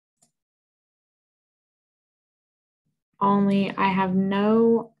only I have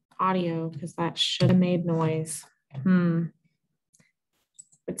no audio because that should have made noise. Would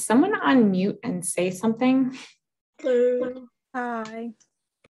someone unmute and say something? Hello. Hi.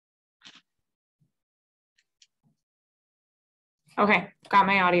 Okay, got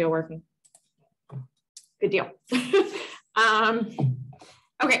my audio working. Good deal.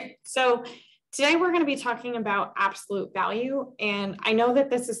 Okay, so today we're going to be talking about absolute value. And I know that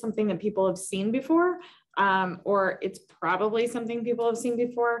this is something that people have seen before, or it's probably something people have seen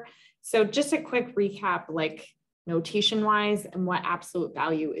before. So just a quick recap, like notation wise and what absolute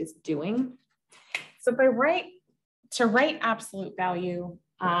value is doing. So if I write absolute value,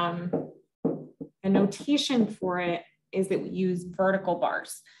 a notation for it is that we use vertical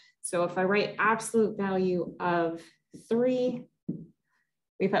bars. So if I write absolute value of 3,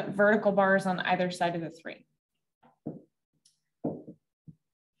 we put vertical bars on either side of the 3.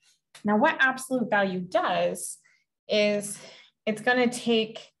 Now what absolute value does is it's going to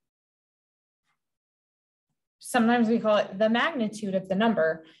take, sometimes we call it the magnitude of the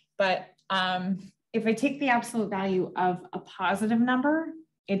number, but if I take the absolute value of a positive number,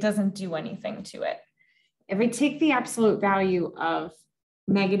 it doesn't do anything to it. If I take the absolute value of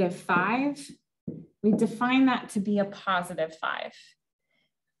 -5, we define that to be a +5.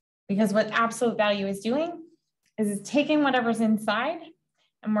 Because what absolute value is doing is it's taking whatever's inside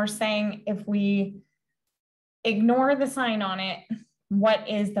and we're saying if we ignore the sign on it, what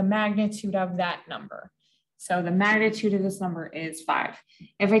is the magnitude of that number? So the magnitude of this number is 5.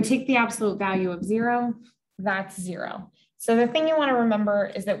 If I take the absolute value of 0, that's 0. So the thing you want to remember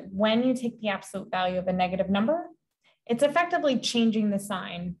is that when you take the absolute value of a negative number, it's effectively changing the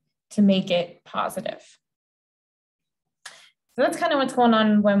sign to make it positive. So that's kind of what's going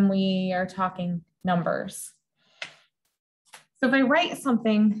on when we are talking numbers. So if I write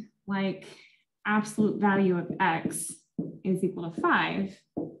something like absolute value of x is equal to 5,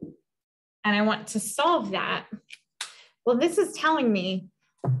 and I want to solve that, well, this is telling me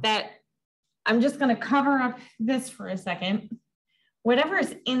that I'm just going to cover up this for a second. Whatever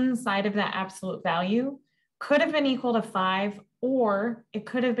is inside of that absolute value could have been equal to 5, or it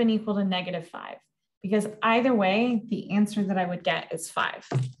could have been equal to -5, because either way, the answer that I would get is 5.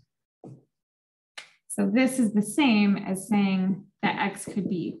 So this is the same as saying that x could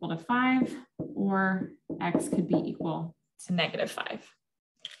be equal to 5, or x could be equal to -5.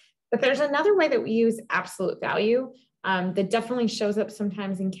 But there's another way that we use absolute value that definitely shows up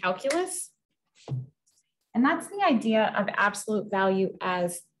sometimes in calculus. And that's the idea of absolute value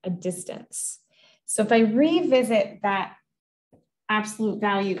as a distance. So if I revisit that absolute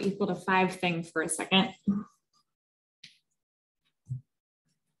value equal to 5 thing for a second,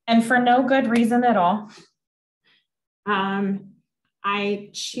 and for no good reason at all, I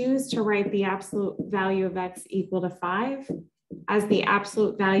choose to write the absolute value of x equal to 5 as the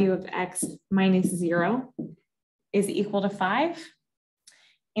absolute value of x minus 0 is equal to 5.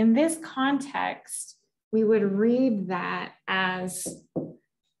 In this context, we would read that as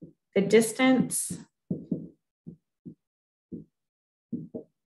the distance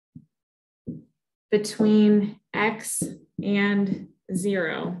between x and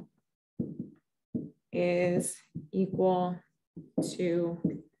 0 is equal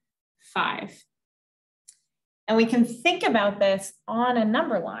to 5. And we can think about this on a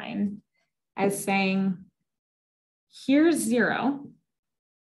number line as saying, here's 0.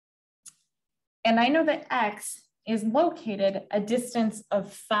 And I know that x is located a distance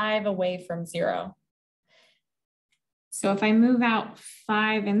of 5 away from 0. So if I move out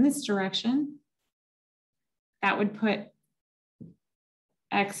 5 in this direction, that would put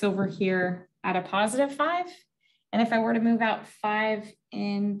x over here at a +5. And if I were to move out 5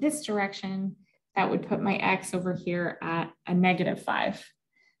 in this direction, that would put my x over here at a -5.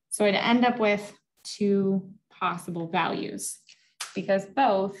 So I'd end up with 2 possible values because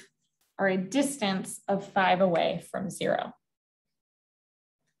both are a distance of 5 away from 0.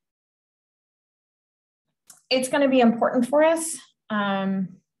 It's going to be important for us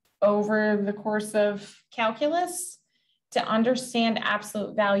over the course of calculus to understand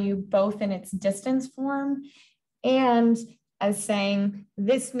absolute value both in its distance form and as saying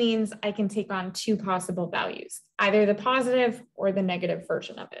this means I can take on 2 possible values, either the positive or the negative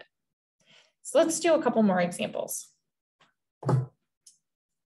version of it. So let's do a couple more examples.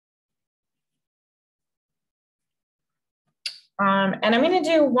 And I'm going to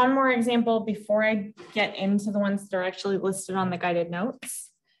do one more example before I get into the ones that are actually listed on the guided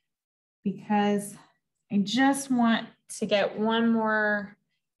notes, because I just want to get one more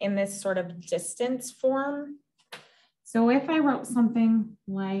in this sort of distance form. So if I wrote something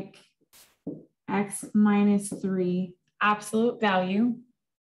like x minus 3 absolute value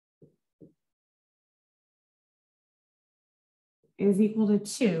is equal to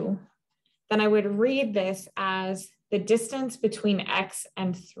 2, then I would read this as the distance between x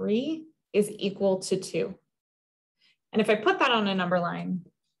and 3 is equal to 2. And if I put that on a number line,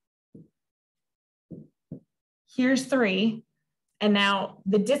 here's 3, and now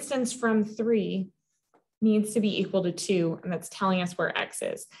the distance from 3 needs to be equal to 2, and that's telling us where x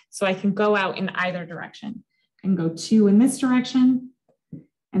is. So I can go out in either direction. I can go 2 in this direction,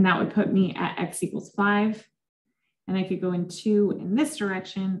 and that would put me at x equals 5. And I could go in 2 in this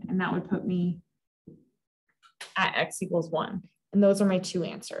direction, and that would put me at x equals 1. And those are my 2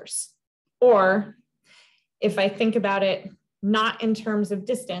 answers. Or if I think about it not in terms of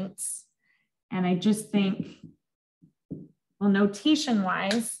distance, and I just think, well,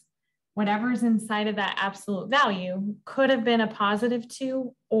 notation-wise, whatever's inside of that absolute value could have been a positive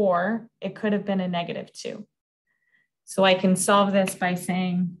 2, or it could have been a negative 2. So I can solve this by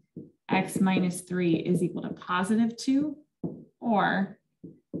saying x minus 3 is equal to positive 2, or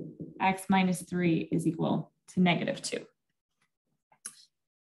x minus 3 is equal to negative 2.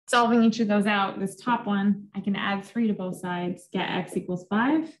 Solving each of those out, this top one, I can add 3 to both sides, get x equals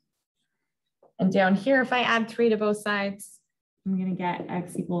 5. And down here, if I add 3 to both sides, I'm going to get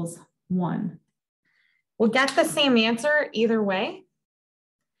x equals 1. We'll get the same answer either way.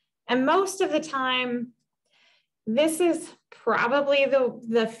 And most of the time, this is probably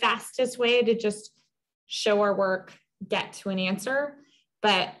the fastest way to just show our work, get to an answer.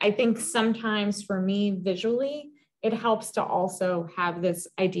 But I think sometimes for me visually, it helps to also have this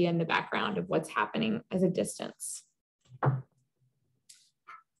idea in the background of what's happening as a distance.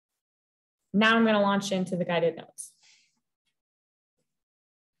 Now I'm going to launch into the guided notes.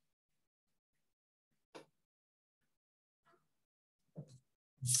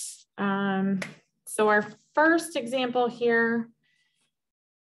 So our first example here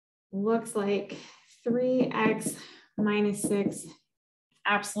looks like 3x minus 6,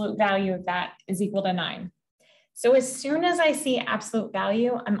 absolute value of that is equal to 9. So as soon as I see absolute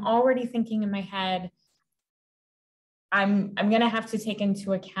value, I'm already thinking in my head, I'm going to have to take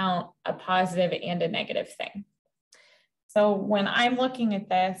into account a positive and a negative thing. So when I'm looking at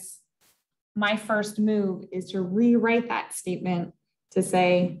this, my first move is to rewrite that statement to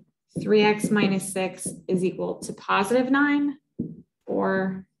say 3x minus 6 is equal to positive 9,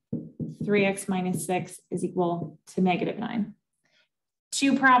 or 3x minus 6 is equal to negative 9.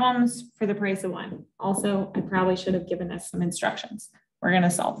 2 problems for the price of 1. Also, I probably should have given us some instructions. We're going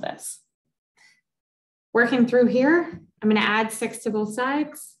to solve this. Working through here, I'm going to add 6 to both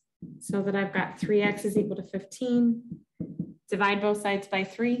sides so that I've got 3x is equal to 15. Divide both sides by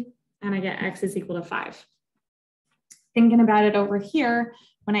 3, and I get x is equal to 5. Thinking about it over here,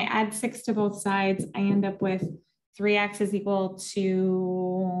 when I add 6 to both sides, I end up with 3x is equal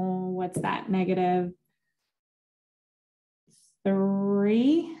to, what's that, negative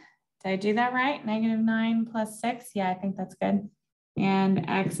 3. Did I do that right? Negative 9 plus 6. Yeah, I think that's good. And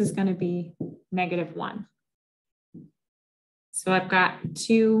x is going to be negative 1. So I've got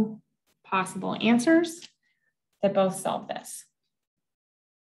 2 possible answers that both solve this.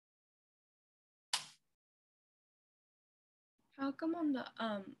 How come on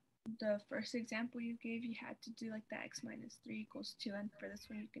the first example you gave, you had to do like the x minus 3 equals 2, and for this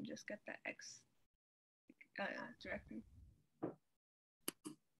one you can just get the x directly?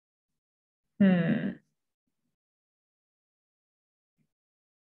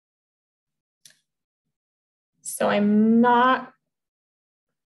 So I'm not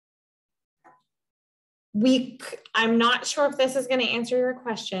sure if this is going to answer your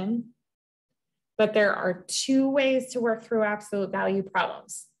question, but there are 2 ways to work through absolute value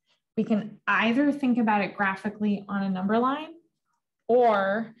problems. We can either think about it graphically on a number line,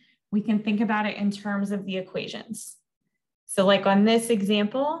 or we can think about it in terms of the equations. So like on this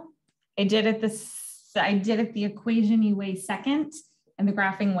example, I did it the equation-y way second and the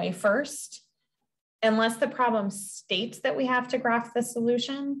graphing way first. Unless the problem states that we have to graph the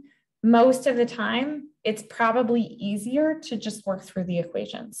solution, most of the time, it's probably easier to just work through the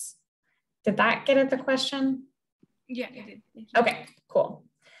equations. Did that get at the question? Yeah, it did. Thank you. Okay, cool.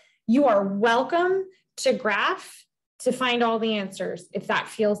 You are welcome to graph to find all the answers if that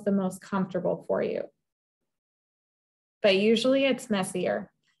feels the most comfortable for you. But usually it's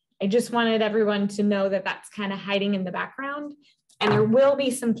messier. I just wanted everyone to know that that's kind of hiding in the background, and there will be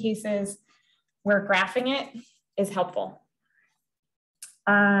some cases where graphing it is helpful.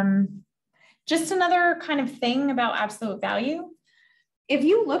 Just another kind of thing about absolute value. If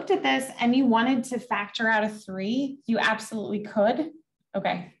you looked at this and you wanted to factor out a 3, you absolutely could.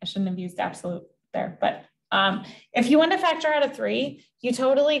 Okay, I shouldn't have used absolute there, but If you want to factor out a 3, you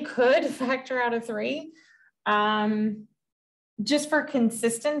totally could factor out a 3. Just for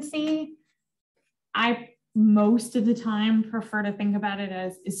consistency, I most of the time prefer to think about it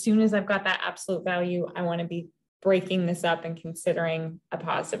as soon as I've got that absolute value, I want to be breaking this up and considering a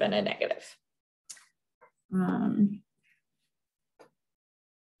positive and a negative.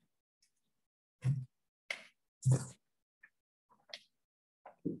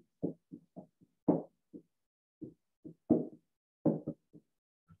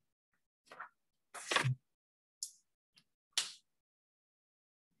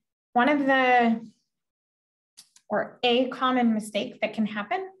 One of a common mistake that can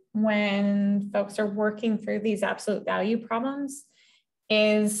happen when folks are working through these absolute value problems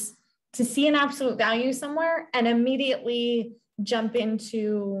is to see an absolute value somewhere and immediately jump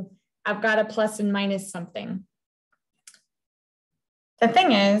into, I've got a plus and minus something. The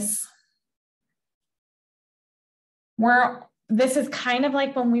thing is, this is kind of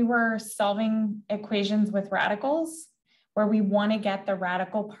like when we were solving equations with radicals, where we want to get the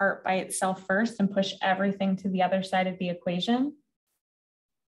radical part by itself first and push everything to the other side of the equation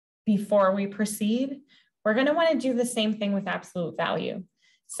before we proceed. We're going to want to do the same thing with absolute value.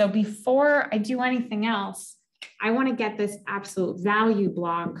 So before I do anything else, I want to get this absolute value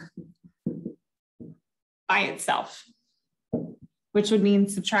block by itself, which would mean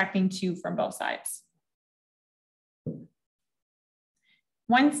subtracting 2 from both sides.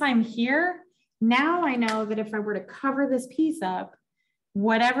 Once I'm here, now I know that if I were to cover this piece up,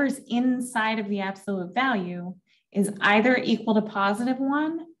 whatever's inside of the absolute value is either equal to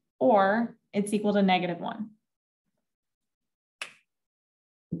 +1 or it's equal to -1.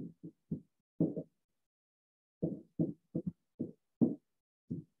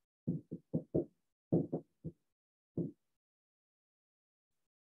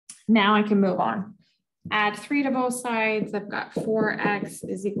 Now I can move on. Add 3 to both sides. I've got 4x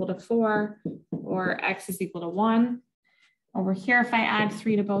is equal to 4 or x is equal to 1. Over here, if I add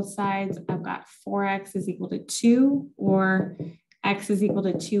 3 to both sides, I've got 4x is equal to 2 or x is equal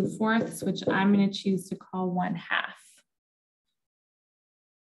to 2/4, which I'm going to choose to call 1/2.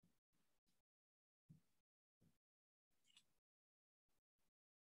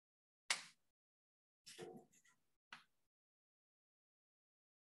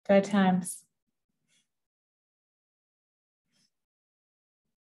 Good times.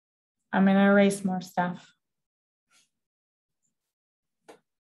 I'm going to erase more stuff.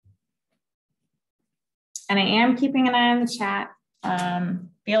 And I am keeping an eye on the chat.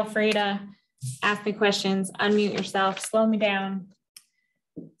 Feel free to ask me questions, unmute yourself, slow me down.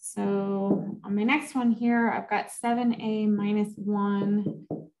 So on my next one here, I've got 7a minus 1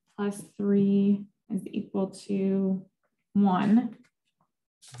 plus 3 is equal to 1.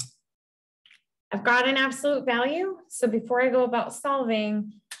 I've got an absolute value. So before I go about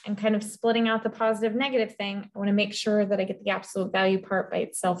solving and kind of splitting out the positive negative thing, I want to make sure that I get the absolute value part by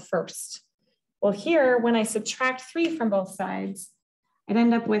itself first. Well, here, when I subtract 3 from both sides, I'd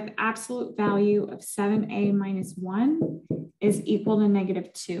end up with absolute value of 7a minus 1 is equal to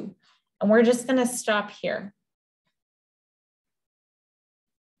 -2. And we're just going to stop here.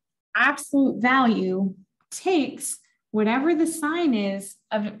 Absolute value takes whatever the sign is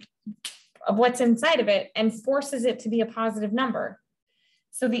of what's inside of it and forces it to be a positive number.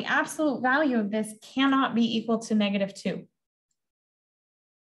 So the absolute value of this cannot be equal to -2.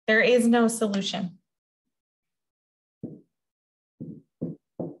 There is no solution.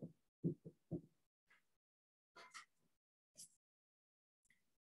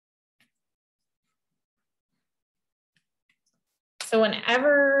 So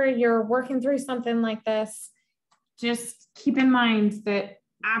whenever you're working through something like this, just keep in mind that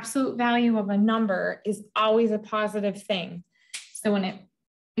absolute value of a number is always a positive thing. So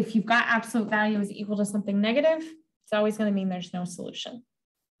if you've got absolute value is equal to something negative, it's always going to mean there's no solution.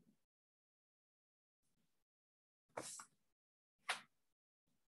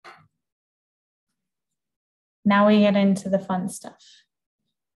 Now we get into the fun stuff.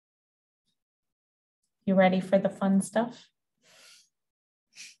 You ready for the fun stuff?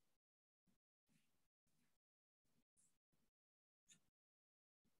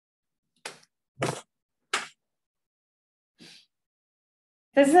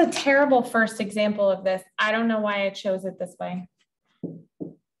 This is a terrible first example of this. I don't know why I chose it this way.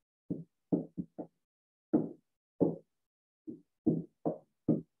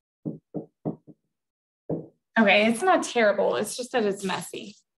 Okay, it's not terrible. It's just that it's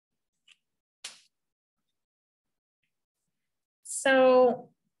messy. So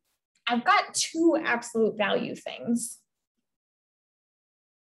I've got 2 absolute value things.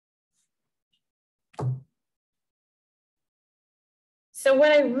 So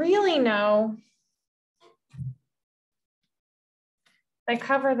what I really know, I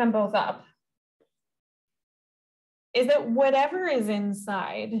cover them both up, is that whatever is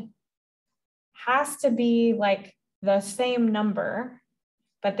inside has to be like the same number,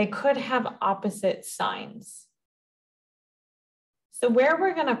 but they could have opposite signs. So where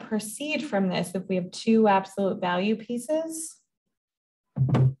we're going to proceed from this, if we have two absolute value pieces,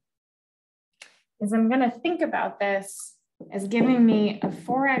 is I'm going to think about this as giving me a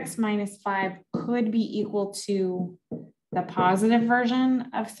 4x minus 5 could be equal to the positive version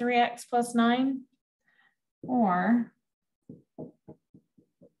of 3x plus 9, or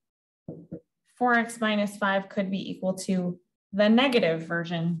 4x minus 5 could be equal to the negative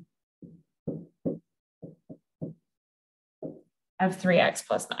version of 3x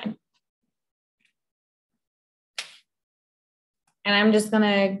plus 9. And I'm just going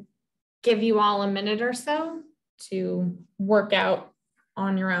to give you all a minute or so to work out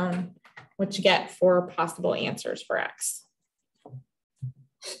on your own what you get for possible answers for x.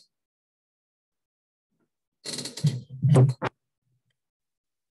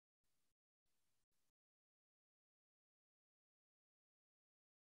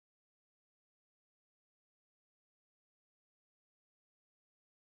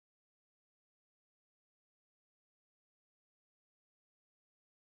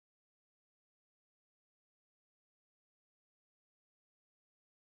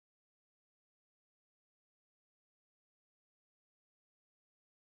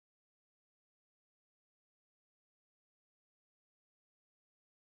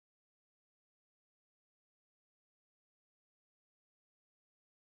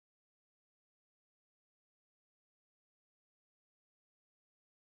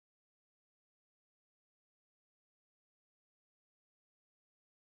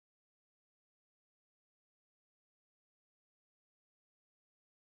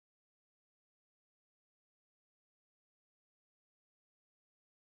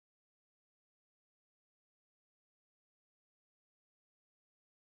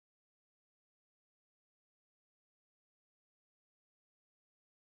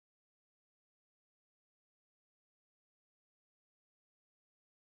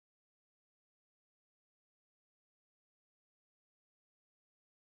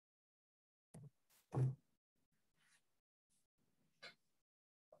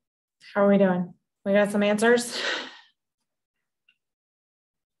 How are we doing? We got some answers?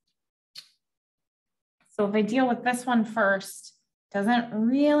 So if I deal with this one first, doesn't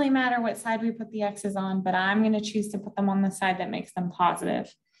really matter what side we put the x's on, but I'm going to choose to put them on the side that makes them positive.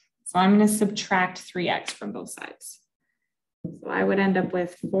 So I'm going to subtract 3x from both sides. So I would end up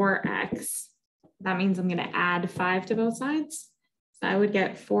with 4x. That means I'm going to add 5 to both sides. So I would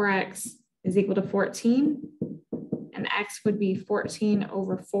get 4x is equal to 14, and x would be 14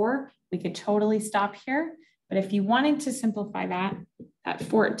 over 4. We could totally stop here, but if you wanted to simplify that, that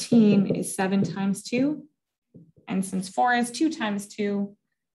 14 is 7 times 2, and since 4 is 2 times 2,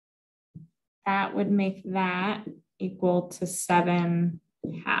 that would make that equal to 7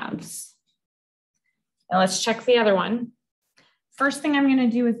 halves. Now let's check the other one. First thing I'm going to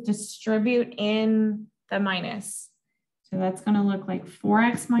do is distribute in the minus. So that's going to look like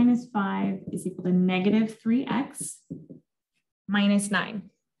 4x minus 5 is equal to negative 3x minus 9.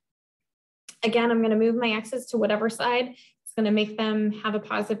 Again, I'm going to move my x's to whatever side. It's going to make them have a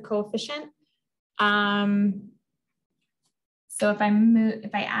positive coefficient. So if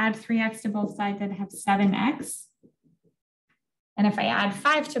I add 3x to both sides, I'd have 7x. And if I add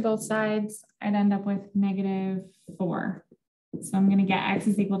 5 to both sides, I'd end up with negative 4. So I'm going to get x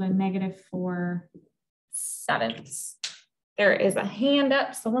is equal to negative 4/7. There is a hand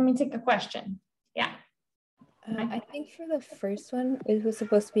up, so let me take a question. Yeah. I think for the first one, it was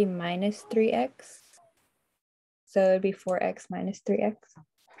supposed to be minus 3x. So it'd be 4x minus 3x.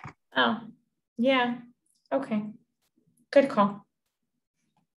 Oh, yeah. Okay. Good call.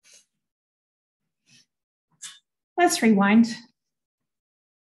 Let's rewind.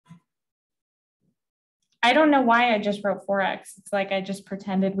 I don't know why I just wrote 4x. It's like I just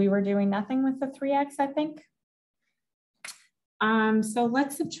pretended we were doing nothing with the 3x, I think. So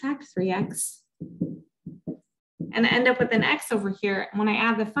let's subtract 3x and end up with an x over here. And when I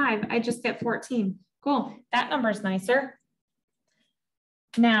add the 5, I just get 14. Cool. That number's nicer.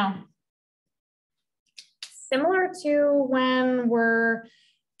 Now, similar to when we're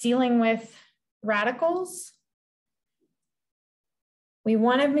dealing with radicals, we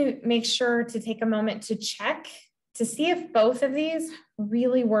want to make sure to take a moment to check to see if both of these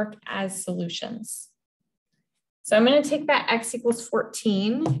really work as solutions. So I'm going to take that x equals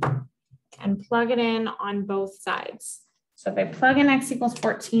 14 and plug it in on both sides. So if I plug in x equals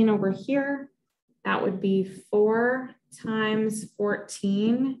 14 over here, that would be 4 times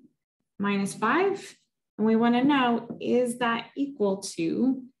 14 minus 5. And we want to know, is that equal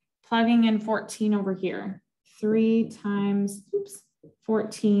to plugging in 14 over here? 3 times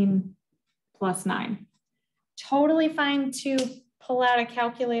 14 plus 9. Totally fine to pull out a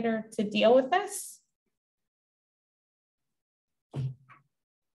calculator to deal with this.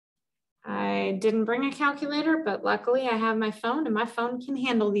 I didn't bring a calculator, but luckily I have my phone and my phone can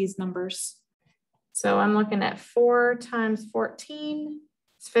handle these numbers. So I'm looking at 4 times 14,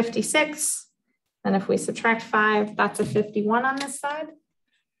 it's 56. And if we subtract 5, that's a 51 on this side.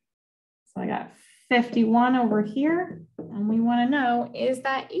 So I got 51 over here. And we want to know, is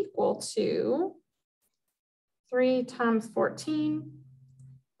that equal to 3 times 14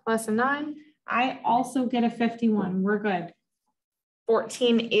 plus a 9? I also get a 51. We're good.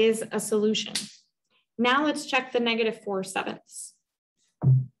 14 is a solution. Now let's check the -4/7.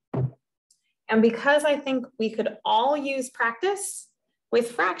 And because I think we could all use practice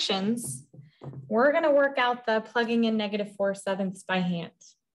with fractions, we're going to work out the plugging in -4/7 by hand.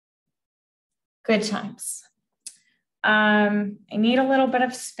 Good times. I need a little bit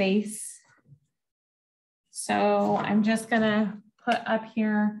of space. So I'm just going to put up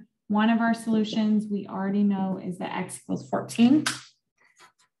here one of our solutions we already know is that x equals 14.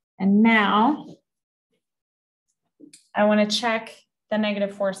 And now I want to check the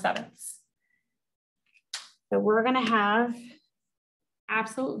 -4/7. So we're going to have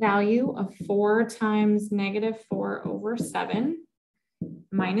absolute value of 4 times -4/7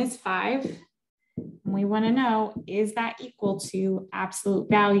 minus 5. And we want to know, is that equal to absolute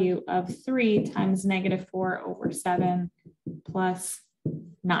value of 3 times -4/7 plus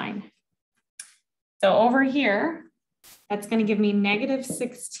 9? So over here, that's going to give me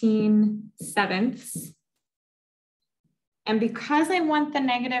 -16/7. And because I want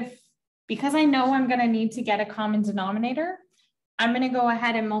the because I know I'm going to need to get a common denominator, I'm going to go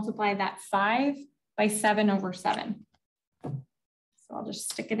ahead and multiply that 5 by 7/7. So I'll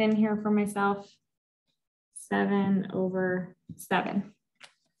just stick it in here for myself. 7/7.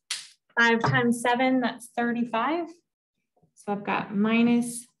 5 times 7, that's 35. So I've got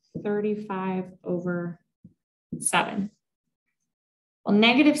 -35/7. Well,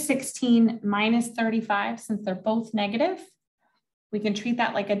 -16 minus 35, since they're both negative, we can treat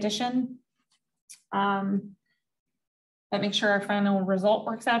that like addition. But make sure our final result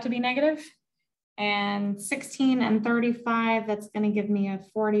works out to be negative. And 16 and 35, that's going to give me a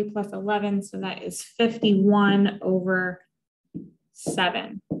 40 plus 11. So that is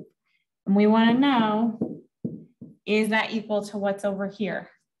 51/7. And we want to know, is that equal to what's over here?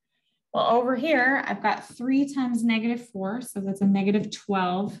 Well, over here, I've got 3 times -4. So that's a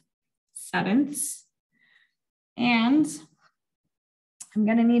 -12/7. And I'm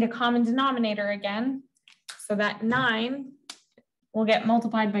going to need a common denominator again. So that 9 will get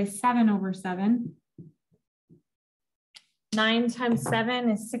multiplied by 7/7. 9 times 7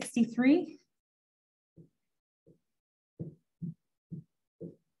 is 63.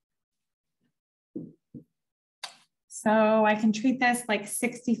 So I can treat this like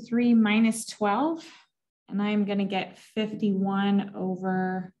 63 minus 12, and I'm going to get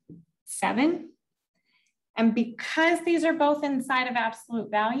 51/7. And because these are both inside of absolute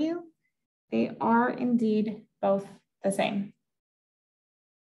value, they are indeed both the same.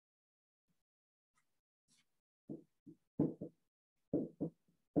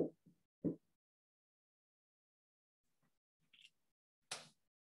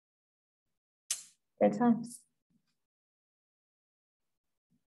 Good times.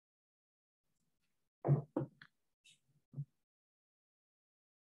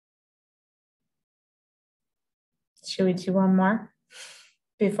 Should we do one more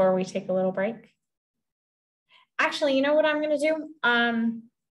before we take a little break? Actually, you know what I'm going to do?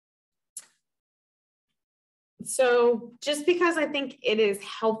 So just because I think it is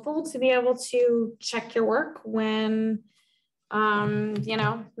helpful to be able to check your work when, you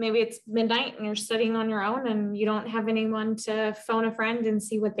know, maybe it's midnight and you're studying on your own and you don't have anyone to phone a friend and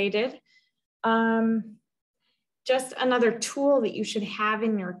see what they did. Just another tool that you should have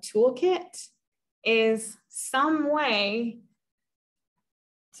in your toolkit is some way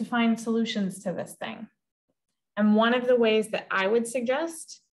to find solutions to this thing. And one of the ways that I would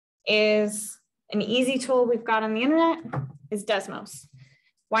suggest is an easy tool we've got on the internet is Desmos.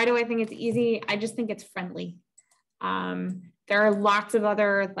 Why do I think it's easy? I just think it's friendly. There are lots of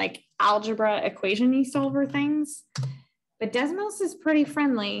other like algebra equation-y solver things, but Desmos is pretty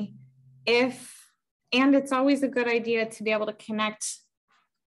friendly and it's always a good idea to be able to connect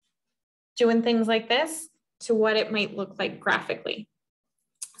doing things like this to what it might look like graphically.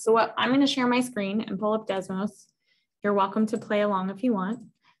 So what I'm going to share my screen and pull up Desmos. You're welcome to play along if you want.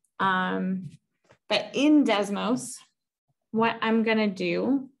 But in Desmos, what I'm going to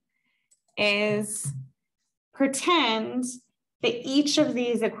do is pretend that each of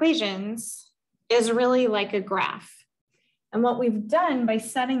these equations is really like a graph. And what we've done by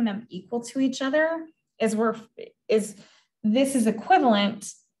setting them equal to each other is this is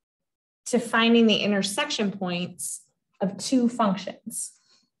equivalent to finding the intersection points of two functions.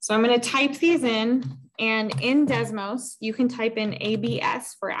 So I'm going to type these in, and in Desmos, you can type in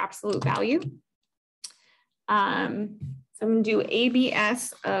ABS for absolute value. So I'm going to do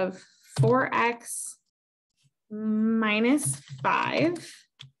ABS of 4x minus 5.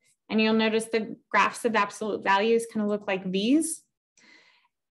 And you'll notice the graphs of absolute values kind of look like these.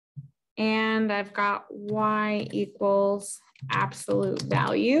 And I've got y equals absolute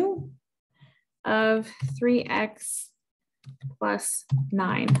value of 3x plus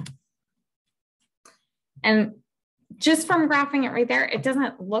 9. And just from graphing it right there, it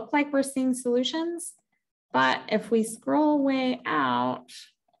doesn't look like we're seeing solutions. But if we scroll way out,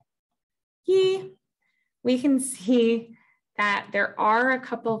 we can see that there are a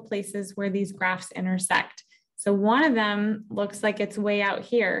couple of places where these graphs intersect. So one of them looks like it's way out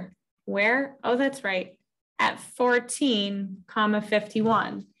here. Where? Oh, that's right, at 14,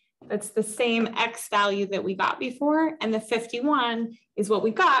 51. That's the same x value that we got before, and the 51 is what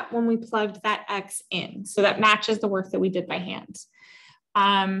we got when we plugged that x in. So that matches the work that we did by hand.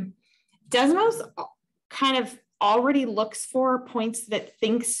 Desmos kind of already looks for points that it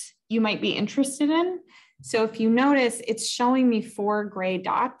thinks you might be interested in. So if you notice, it's showing me 4 gray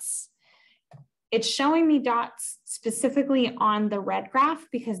dots. It's showing me dots specifically on the red graph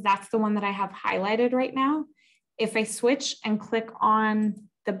because that's the one that I have highlighted right now. If I switch and click on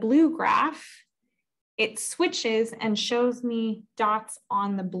the blue graph, it switches and shows me dots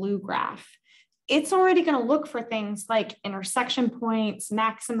on the blue graph. It's already going to look for things like intersection points,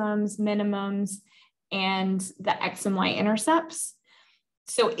 maximums, minimums, and the x and y intercepts.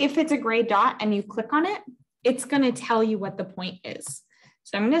 So if it's a gray dot and you click on it, it's going to tell you what the point is.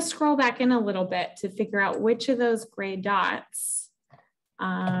 So I'm going to scroll back in a little bit to figure out which of those gray dots,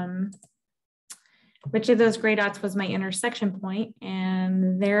 was my intersection point.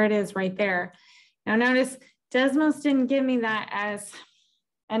 And there it is right there. Now notice Desmos didn't give me that as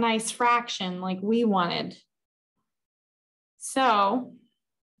a nice fraction like we wanted. So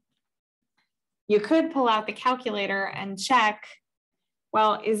you could pull out the calculator and check,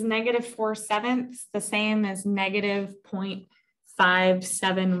 well, is -4/7 the same as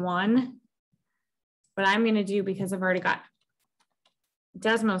 -0.571? What I'm going to do, because I've already got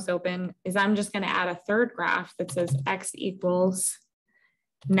Desmos open, is I'm just going to add a third graph that says x equals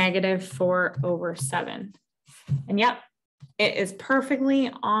 -4/7. And yep, it is perfectly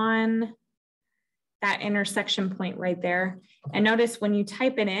on that intersection point right there. And notice when you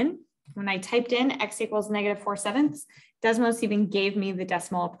type it in, when I typed in x equals -4/7, Desmos even gave me the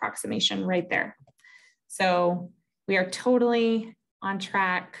decimal approximation right there. So we are totally on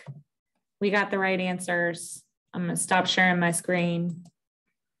track. We got the right answers. I'm going to stop sharing my screen.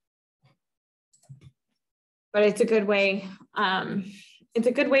 But it's a good way. It's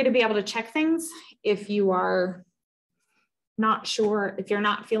a good way to be able to check things if you are not sure, if you're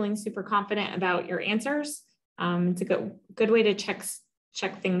not feeling super confident about your answers. It's a good way to check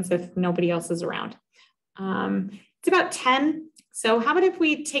things if nobody else is around. It's about 10. So how about if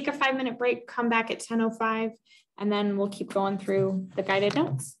we take a 5-minute break, come back at 10:05, and then we'll keep going through the guided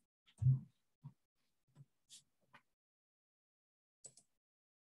notes.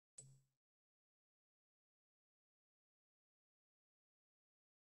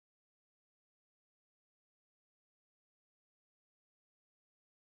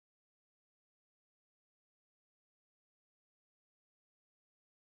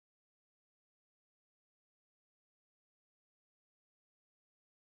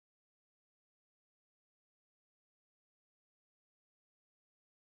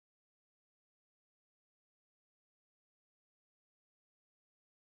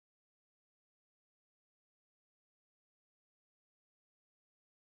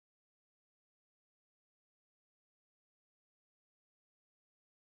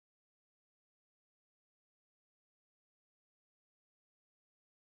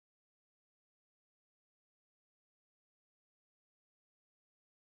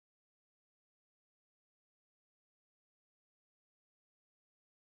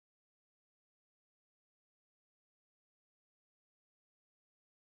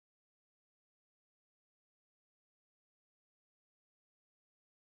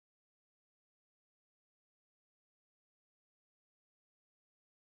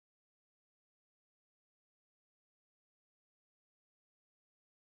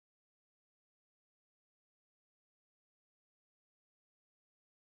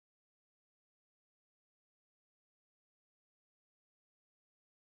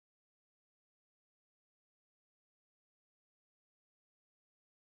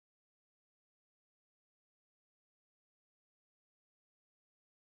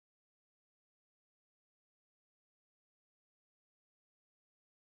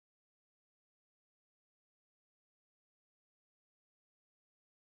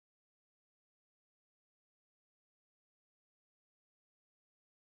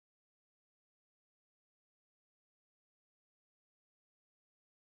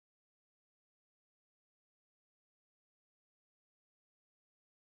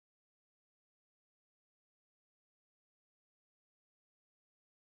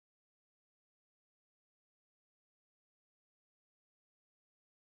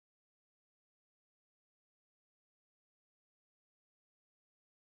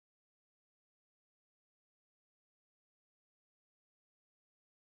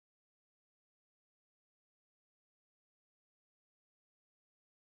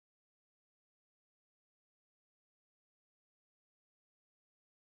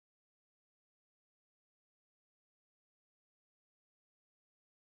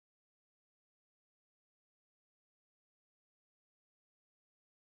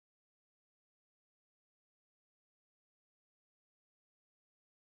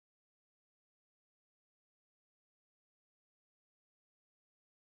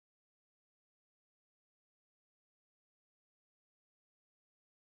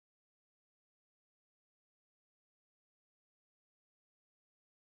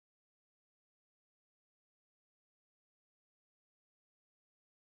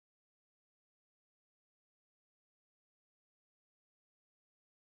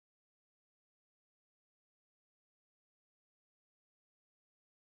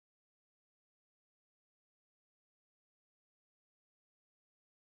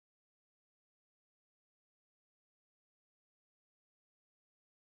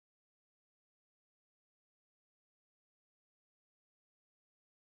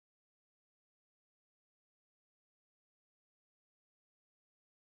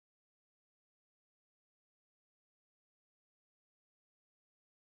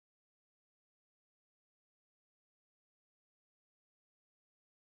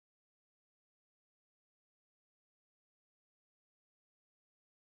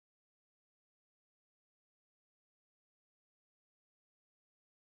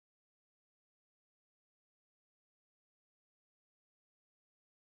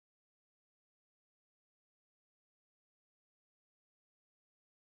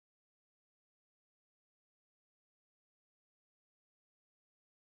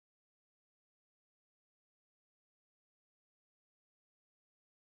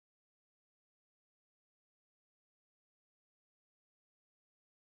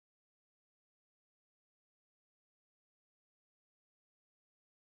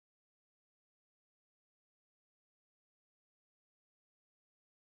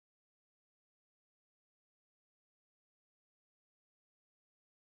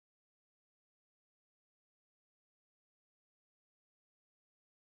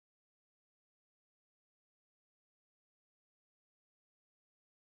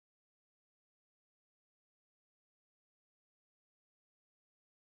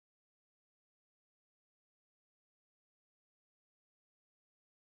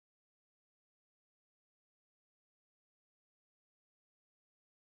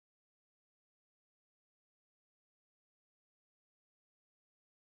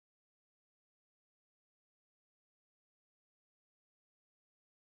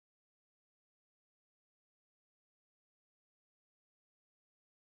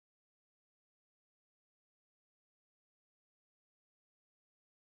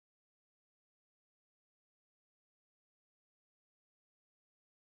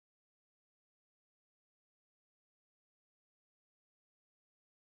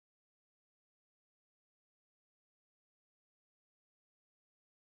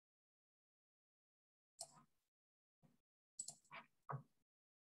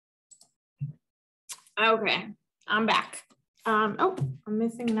 Okay, I'm back. Oh, I'm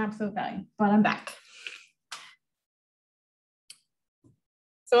missing an absolute value, but I'm back.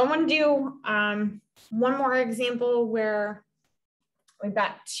 So I want to do one more example where we've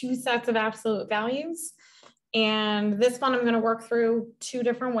got two sets of absolute values. And this one I'm going to work through two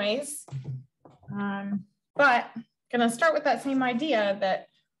different ways. But going to start with that same idea that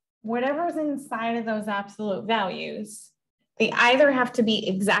whatever's inside of those absolute values, they either have to be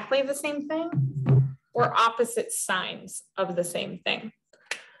exactly the same thing or opposite signs of the same thing.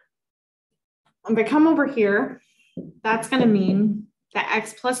 If I come over here, that's going to mean that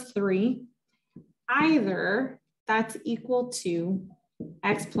x plus 3, either that's equal to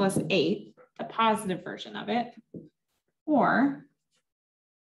x plus 8, the positive version of it, or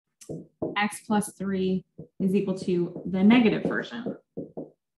x plus 3 is equal to the negative version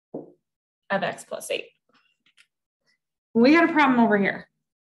of x plus 8. We got a problem over here.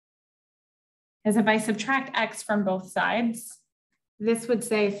 Because if I subtract x from both sides, this would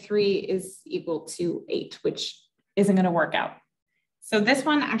say 3 is equal to 8, which isn't going to work out. So this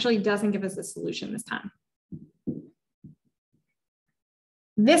one actually doesn't give us a solution this time.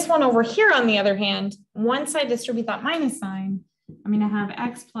 This one over here, on the other hand, once I distribute that minus sign, I'm going to have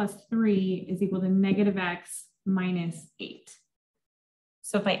x plus 3 is equal to negative x minus 8.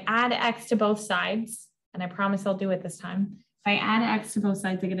 So if I add x to both sides, and I promise I'll do it this time, if I add x to both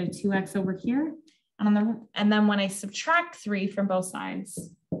sides, I get a 2x over here. And then when I subtract 3 from both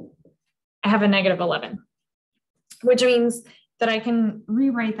sides, I have a negative 11, which means that I can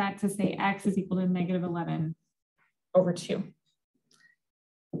rewrite that to say x is equal to negative 11 over 2.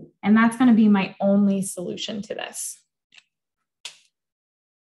 And that's going to be my only solution to this.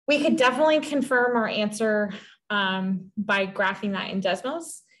 We could definitely confirm our answer by graphing that in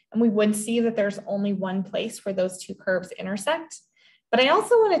Desmos, and we would see that there's only one place where those two curves intersect. But I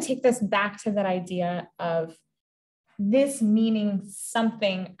also want to take this back to that idea of this meaning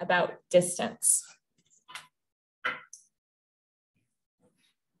something about distance.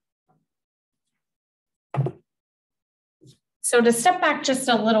 So to step back just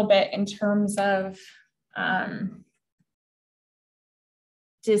a little bit in terms of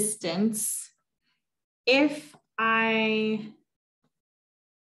distance, if I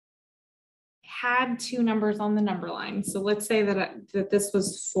had two numbers on the number line, so let's say that this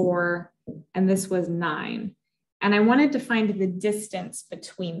was 4 and this was 9, and I wanted to find the distance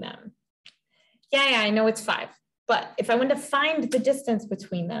between them. Yeah, I know it's 5, but if I wanted to find the distance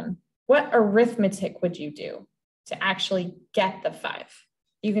between them, what arithmetic would you do to actually get the 5?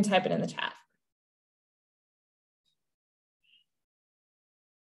 You can type it in the chat.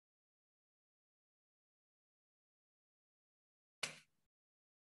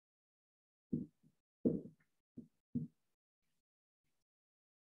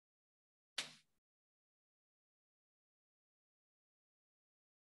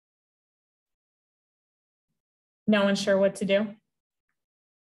 No one's sure what to do?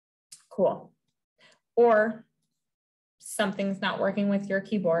 Cool. Or something's not working with your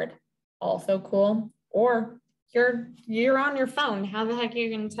keyboard. Also cool. Or you're on your phone. How the heck are you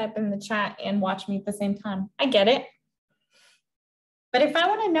going to type in the chat and watch me at the same time? I get it. But if I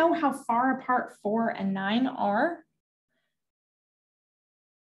want to know how far apart 4 and 9 are,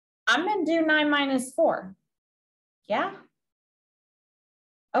 I'm going to do 9 minus 4. Yeah?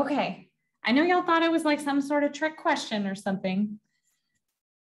 Okay. I know y'all thought it was like some sort of trick question or something.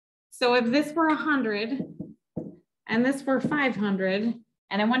 So if this were 100 and this were 500,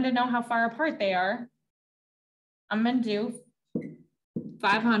 and I wanted to know how far apart they are, I'm going to do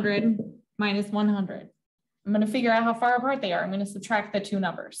 500 minus 100. I'm going to figure out how far apart they are. I'm going to subtract the two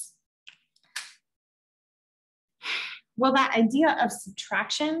numbers. Well, that idea of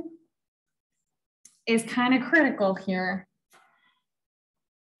subtraction is kind of critical here.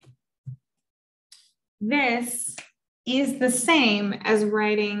 This is the same as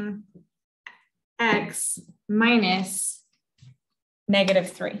writing x minus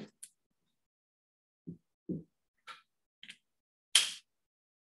negative 3.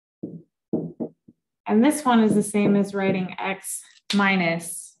 And this one is the same as writing x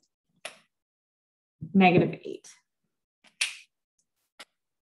minus negative 8.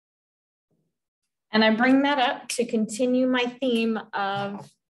 And I bring that up to continue my theme of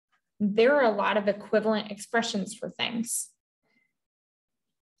there are a lot of equivalent expressions for things.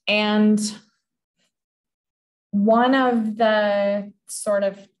 And one of the sort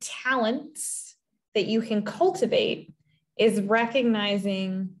of talents that you can cultivate is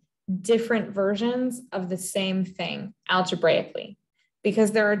recognizing different versions of the same thing algebraically,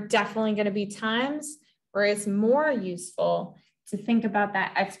 because there are definitely going to be times where it's more useful to think about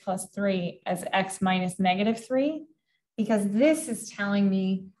that x plus 3 as x minus negative 3, because this is telling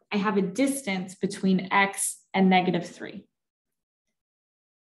me I have a distance between x and negative 3.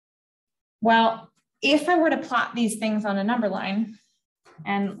 Well, if I were to plot these things on a number line,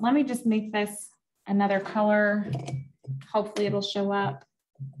 and let me just make this another color, hopefully it'll show up.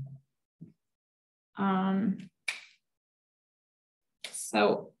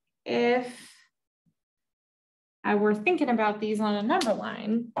 So if I were thinking about these on a number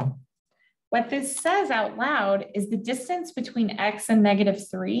line, what this says out loud is the distance between x and negative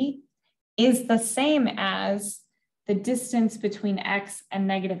 3 is the same as the distance between x and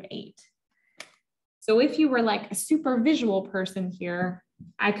negative 8. So if you were like a super visual person here,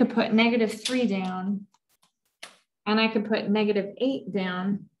 I could put negative 3 down and I could put negative 8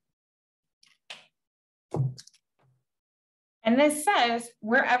 down. And this says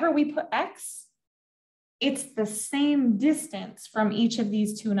wherever we put x, it's the same distance from each of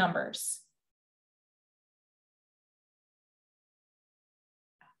these two numbers.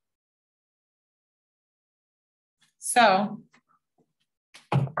 So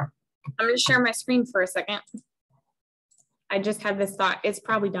I'm going to share my screen for a second. I just had this thought. It's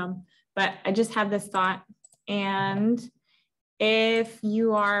probably dumb, but I just had this thought. And if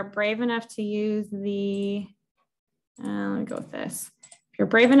you are brave enough to use the, let me go with this. If you're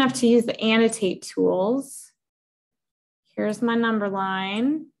brave enough to use the annotate tools, here's my number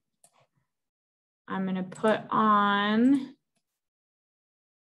line. I'm going to put on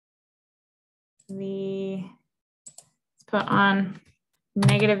the, let's put on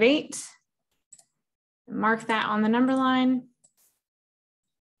negative 8. Mark that on the number line.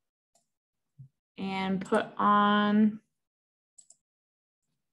 And put on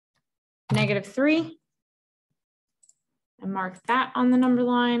negative 3. And mark that on the number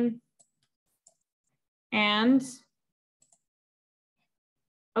line. And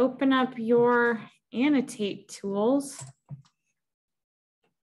open up your annotate tools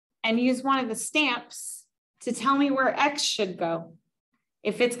and use one of the stamps to tell me where x should go.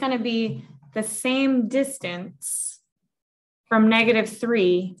 If it's going to be the same distance from negative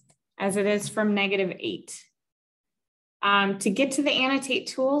 3 as it is from negative 8. To get to the annotate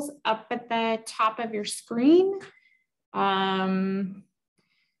tools up at the top of your screen,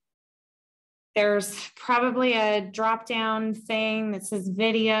 there's probably a drop-down thing that says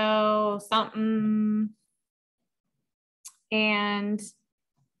video, something. And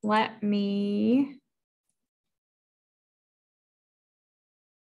let me,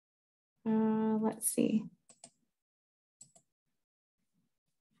 let's see.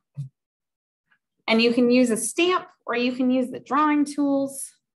 And you can use a stamp or you can use the drawing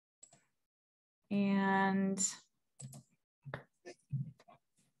tools. And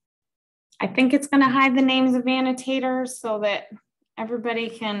I think it's going to hide the names of annotators so that everybody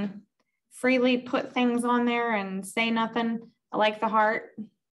can freely put things on there and say nothing. I like the heart.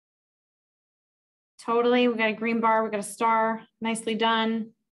 Totally. We got a green bar. We got a star. Nicely done.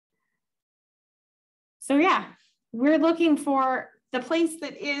 So yeah, we're looking for the place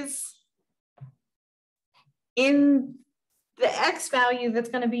that is in the x value that's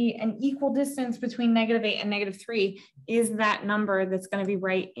going to be an equal distance between negative 8 and negative 3 is that number that's going to be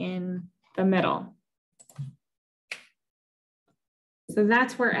right in the middle. So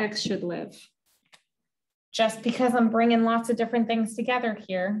that's where x should live. Just because I'm bringing lots of different things together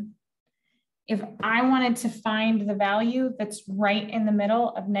here, if I wanted to find the value that's right in the middle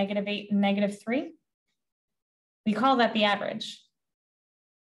of negative 8 and negative 3, we call that the average.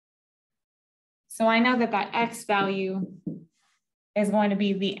 So I know that that x value is going to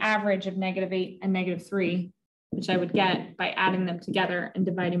be the average of negative 8 and negative 3, which I would get by adding them together and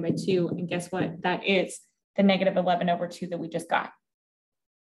dividing by 2. And guess what? That is the negative 11 over 2 that we just got.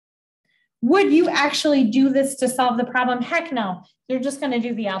 Would you actually do this to solve the problem? Heck no. You're just going to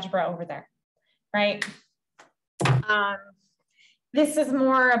do the algebra over there, right? This is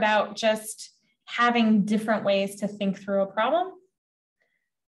more about just having different ways to think through a problem.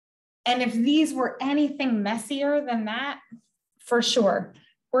 And if these were anything messier than that, for sure,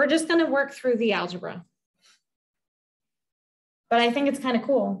 we're just going to work through the algebra. But I think it's kind of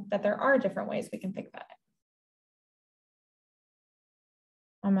cool that there are different ways we can think about it.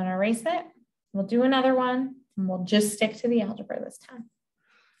 I'm going to erase it. We'll do another one, and we'll just stick to the algebra this time.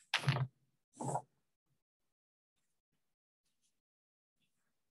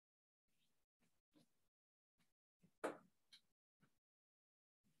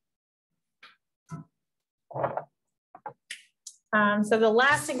 So the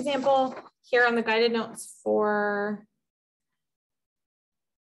last example here on the guided notes for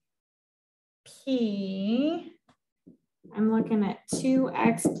P I'm looking at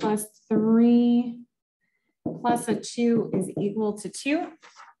 2x plus 3 plus a 2 is equal to 2.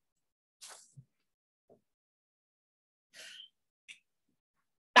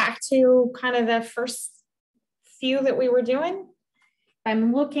 Back to kind of the first few that we were doing.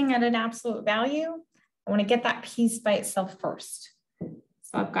 I'm looking at an absolute value. I want to get that piece by itself first.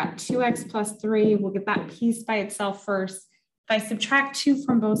 So I've got 2x plus 3. We'll get that piece by itself first. If I subtract 2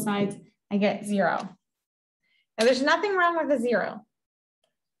 from both sides, I get 0. Now there's nothing wrong with a 0.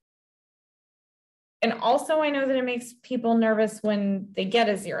 And also I know that it makes people nervous when they get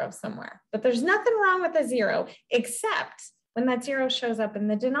a 0 somewhere, but there's nothing wrong with a 0 except when that 0 shows up in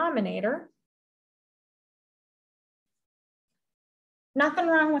the denominator. Nothing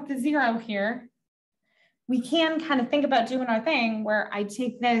wrong with the 0 here. We can kind of think about doing our thing where I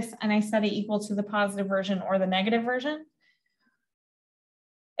take this and I set it equal to the positive version or the negative version,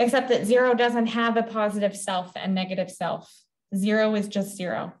 except that 0 doesn't have a positive self and negative self. 0 is just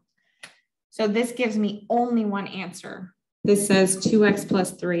 0. So this gives me only one answer. This says 2x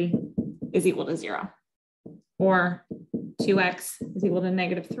plus 3 is equal to 0, or 2x is equal to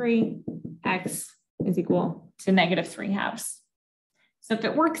negative 3, x is equal to negative 3 halves. So if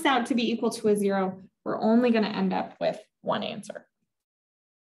it works out to be equal to a 0, we're only going to end up with one answer.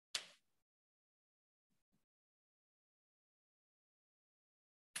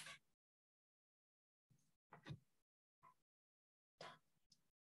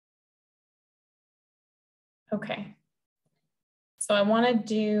 Okay. So I want to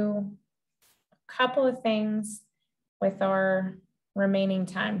do a couple of things with our remaining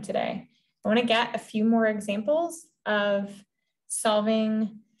time today. I want to get a few more examples of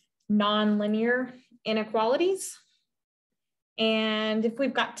solving nonlinear inequalities. And if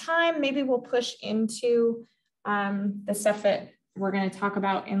we've got time, maybe we'll push into the stuff that we're going to talk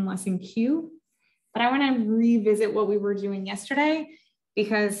about in lesson Q. But I want to revisit what we were doing yesterday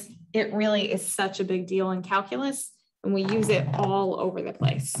because it really is such a big deal in calculus and we use it all over the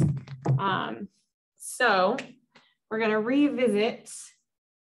place. So we're going to revisit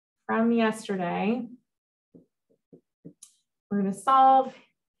from yesterday. We're going to solve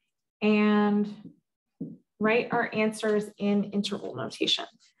and write our answers in interval notation.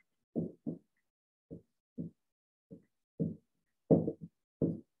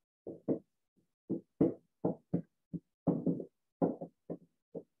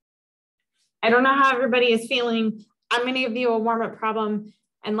 I don't know how everybody is feeling. I'm going to give you a warm-up problem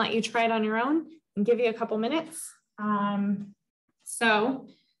and let you try it on your own and give you a couple minutes. So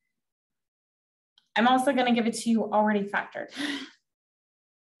I'm also going to give it to you already factored.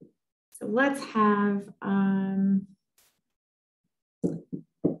 So let's have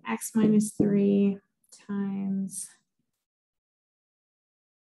x minus 3 times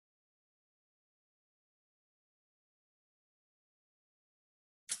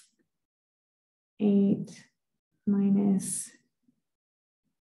eight minus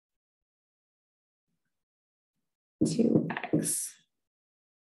 2x.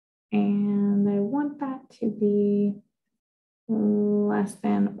 And I want that to be less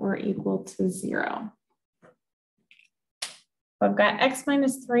than or equal to 0. I've got x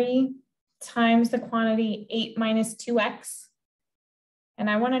minus 3 times the quantity 8 minus 2x. And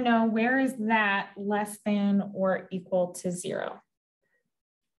I want to know, where is that less than or equal to 0?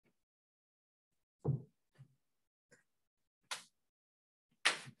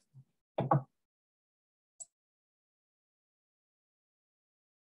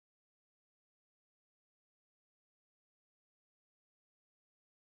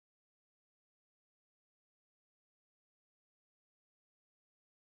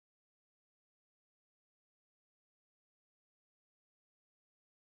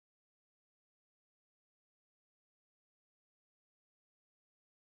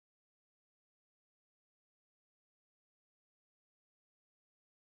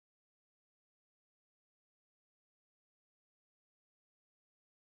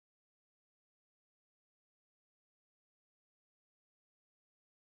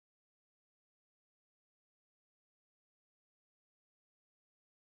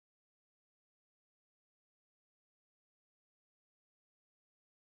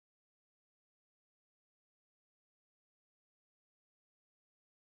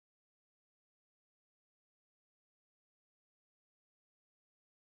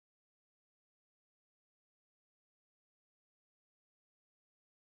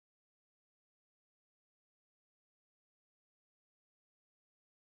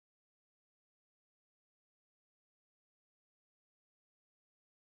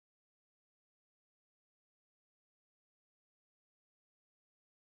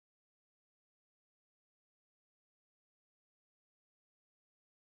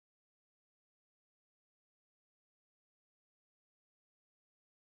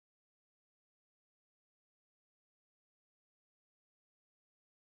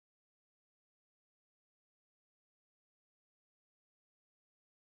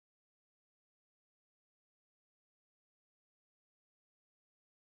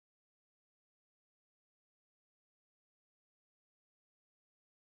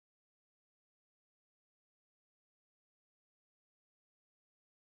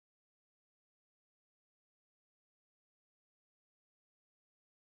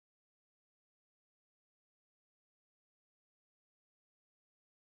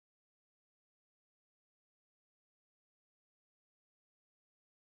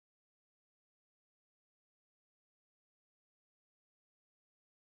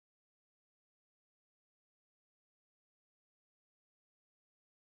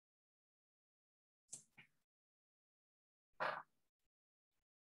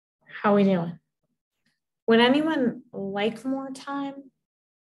 How are we doing? Would anyone like more time?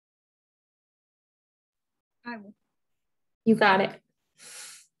 I will. You got it.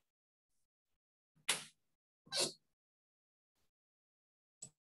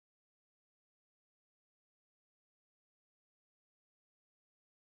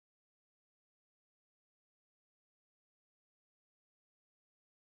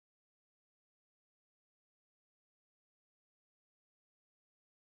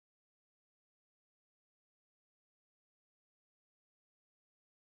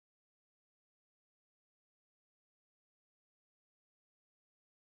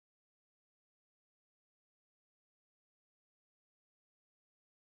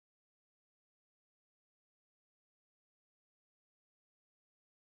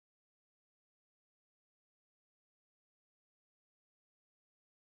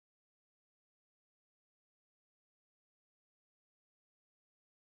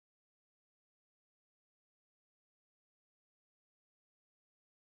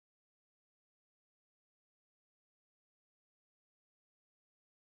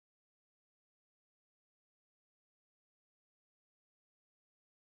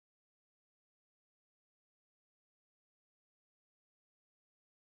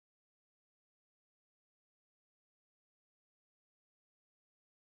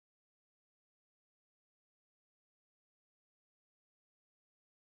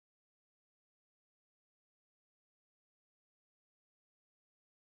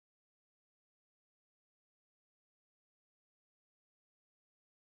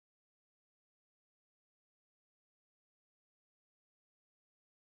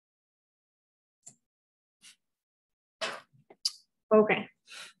 Okay.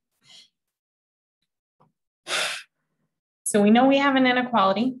 So we know we have an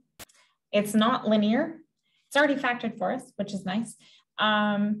inequality. It's not linear. It's already factored for us, which is nice.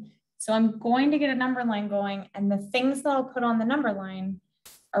 So I'm going to get a number line going, and the things that I'll put on the number line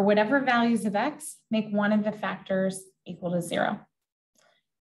are whatever values of X make one of the factors equal to 0.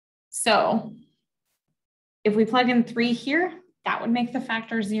 So if we plug in 3 here, that would make the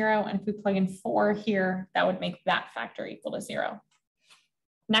factor 0. And if we plug in 4 here, that would make that factor equal to 0.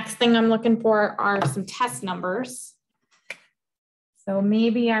 Next thing I'm looking for are some test numbers. So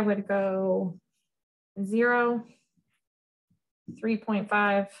maybe I would go 0,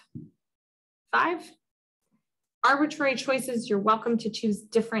 3.5, 5. Arbitrary choices, you're welcome to choose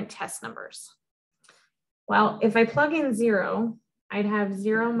different test numbers. Well, if I plug in 0, I'd have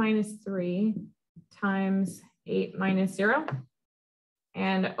 0 minus 3 times 8 minus 0.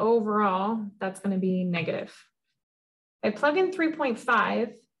 And overall, that's going to be negative. If I plug in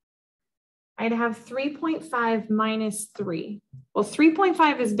 3.5, I'd have 3.5 minus 3. Well,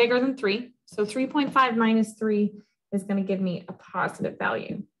 3.5 is bigger than 3. So 3.5 minus 3 is going to give me a positive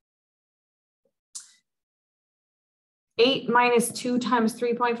value. 8 minus 2 times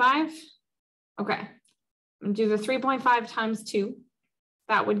 3.5. Okay. I'm going to do the 3.5 times 2.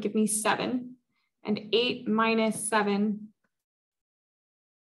 That would give me 7. And 8 minus 7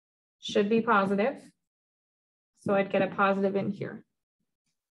 should be positive. So I'd get a positive in here.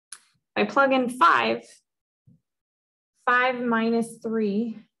 If I plug in 5, 5 minus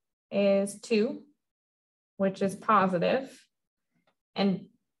 3 is 2, which is positive. And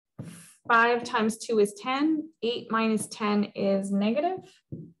 5 times 2 is 10. 8 minus 10 is negative,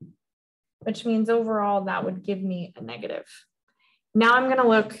 which means overall that would give me a negative. Now I'm going to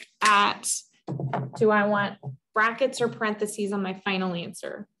look at, do I want brackets or parentheses on my final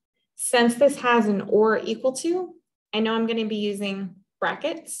answer? Since this has an or equal to, I know I'm going to be using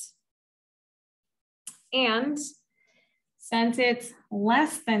brackets. And since it's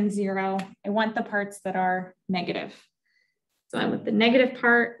less than 0, I want the parts that are negative. So I want the negative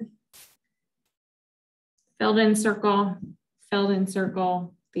part, filled in circle,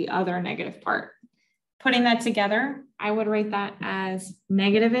 the other negative part. Putting that together, I would write that as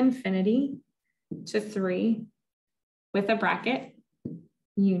negative infinity to 3 with a bracket,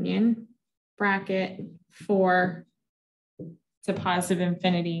 union, bracket, 4 to positive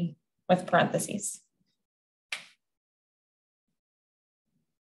infinity with parentheses.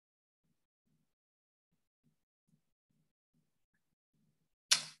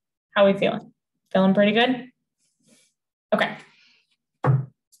 How are we feeling? Feeling pretty good? Okay.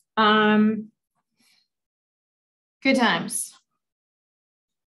 Good times.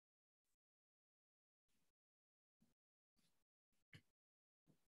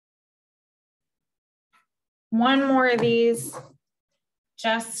 One more of these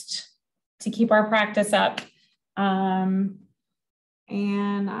just to keep our practice up. And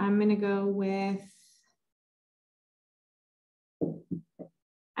I'm going to go with,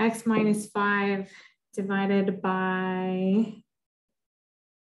 x minus 5 divided by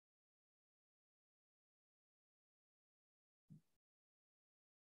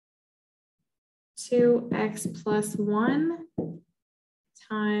 2x plus 1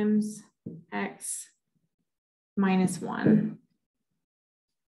 times x minus 1.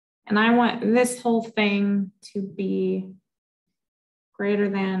 And I want this whole thing to be greater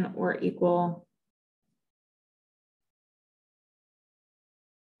than or equal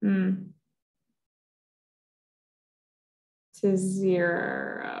to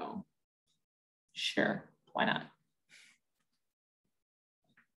 0. Sure, why not?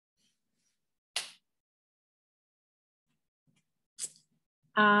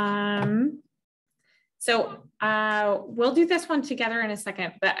 So we'll do this one together in a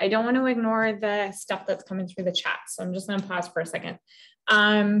second, but I don't want to ignore the stuff that's coming through the chat. So I'm just going to pause for a second.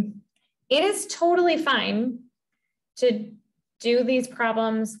 It is totally fine to do these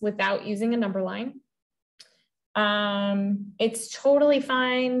problems without using a number line. It's totally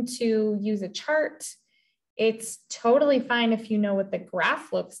fine to use a chart. It's totally fine if you know what the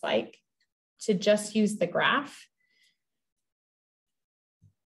graph looks like to just use the graph.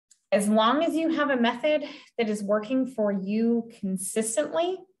 As long as you have a method that is working for you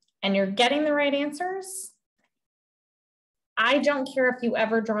consistently and you're getting the right answers, I don't care if you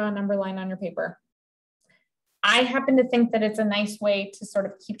ever draw a number line on your paper. I happen to think that it's a nice way to sort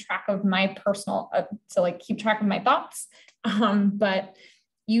of keep track of my personal, keep track of my thoughts. But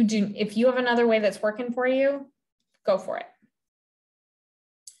you do, if you have another way that's working for you, go for it.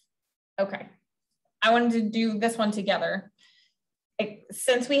 Okay, I wanted to do this one together.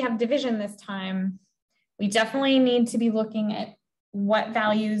 Since we have division this time, we definitely need to be looking at what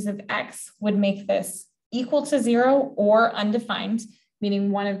values of x would make this equal to 0 or undefined, meaning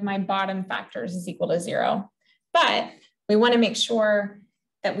one of my bottom factors is equal to 0. But we want to make sure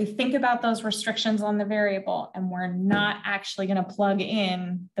that we think about those restrictions on the variable and we're not actually going to plug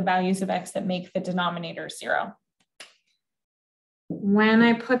in the values of x that make the denominator 0. When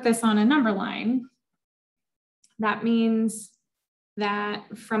I put this on a number line, that means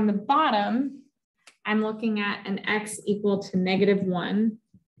that from the bottom, I'm looking at an x equal to -1,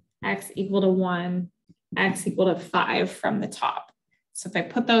 x equal to 1, x equal to 5 from the top. So if I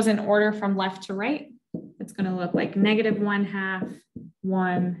put those in order from left to right, it's going to look like -1/2,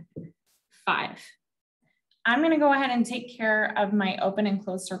 1, 5. I'm going to go ahead and take care of my open and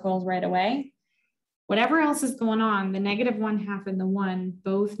closed circles right away. Whatever else is going on, the -1/2 and the 1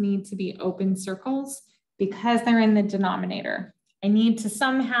 both need to be open circles because they're in the denominator. I need to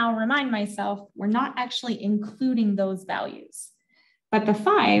somehow remind myself we're not actually including those values. But the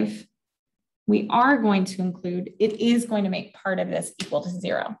 5, we are going to include, it is going to make part of this equal to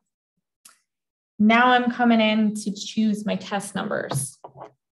 0. Now I'm coming in to choose my test numbers. Well,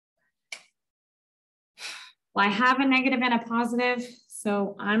 I have a negative and a positive,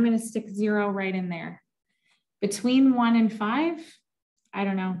 so I'm going to stick 0 right in there. Between 1 and 5, I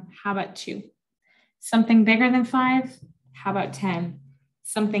don't know, how about 2? Something bigger than 5? How about 10?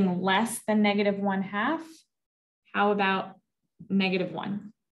 Something less than -1/2? How about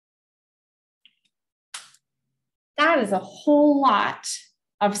 -1? That is a whole lot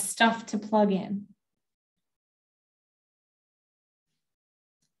of stuff to plug in.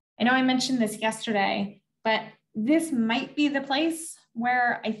 I know I mentioned this yesterday, but this might be the place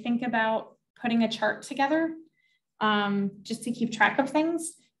where I think about putting a chart together just to keep track of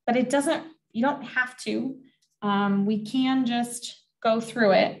things, but it doesn't, you don't have to. We can just go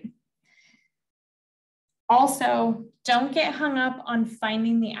through it. Also, don't get hung up on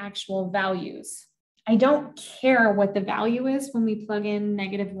finding the actual values. I don't care what the value is when we plug in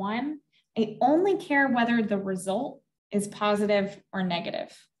 -1. I only care whether the result is positive or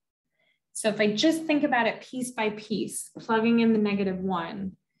negative. So if I just think about it piece by piece, plugging in the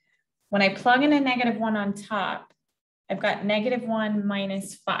 -1, when I plug in a -1 on top, I've got -1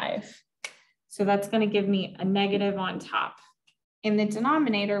 minus 5. So that's going to give me a negative on top. In the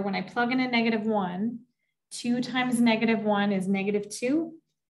denominator, when I plug in a -1, 2 times -1 is -2,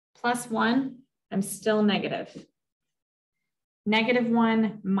 plus 1, I'm still negative.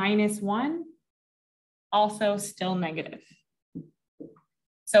 -1 minus 1, also still negative.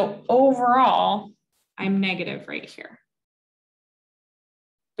 So overall, I'm negative right here.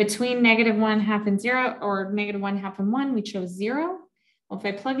 Between -1/2 and 0, or -1/2 and 1, we chose 0. Well, if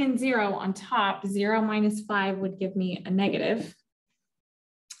I plug in 0 on top, 0 minus 5 would give me a negative.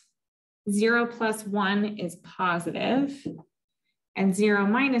 0 plus 1 is positive, and 0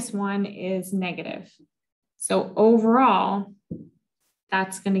 minus 1 is negative. So overall,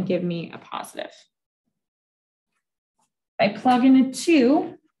 that's going to give me a positive. If I plug in a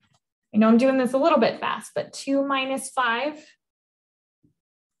 2, I know I'm doing this a little bit fast, but 2 minus 5.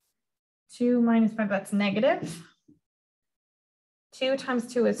 2 minus 5, that's negative. 2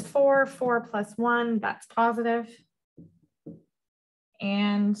 times 2 is 4. 4 plus 1, that's positive.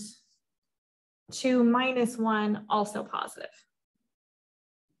 And 2 minus 1, also positive.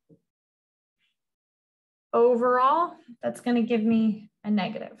 Overall, that's going to give me a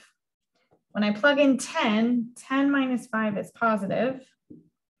negative. When I plug in 10, 10 minus 5 is positive.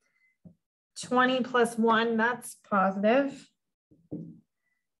 20 plus 1, that's positive.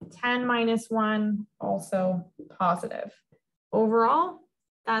 10 minus 1, also positive. Overall,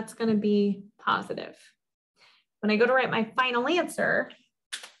 that's going to be positive. When I go to write my final answer,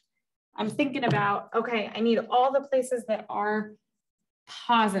 I'm thinking about, okay, I need all the places that are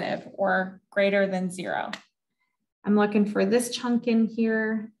positive or greater than 0. I'm looking for this chunk in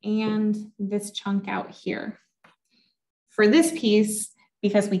here and this chunk out here. For this piece,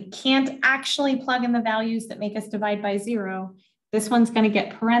 because we can't actually plug in the values that make us divide by 0, this one's going to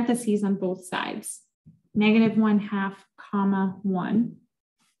get parentheses on both sides. -1/2, comma 1.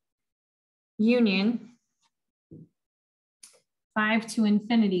 Union 5 to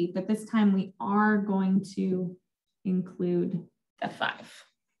infinity, but this time we are going to include the 5.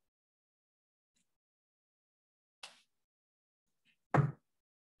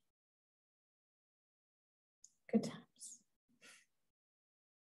 Good times.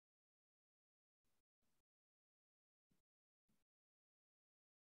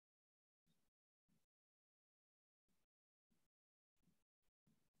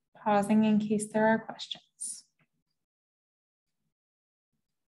 Pausing in case there are questions.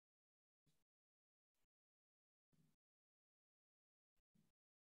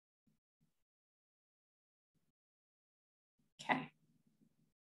 Okay.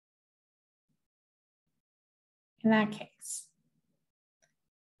 In that case,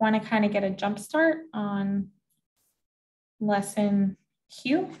 want to kind of get a jump start on lesson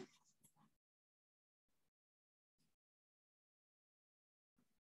Q.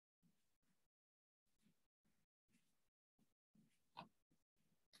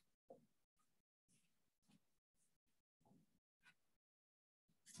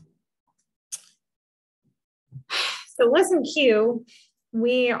 So lesson Q,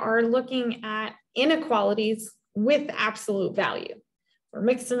 we are looking at inequalities with absolute value. We're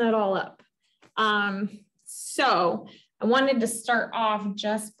mixing it all up. So I wanted to start off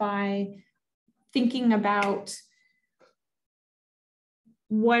just by thinking about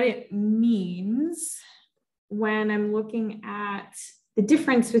what it means when I'm looking at the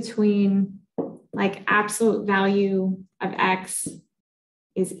difference between like absolute value of X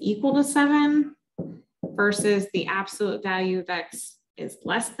is equal to 7 versus the absolute value of X is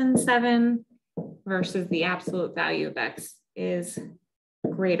less than 7 versus the absolute value of X is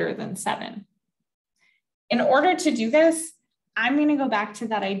greater than 7. In order to do this, I'm going to go back to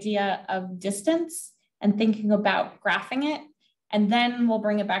that idea of distance and thinking about graphing it, and then we'll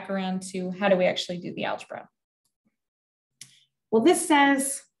bring it back around to how do we actually do the algebra. Well, this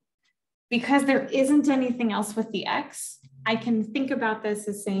says, because there isn't anything else with the X, I can think about this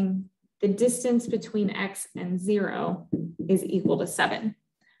as saying the distance between X and 0 is equal to 7,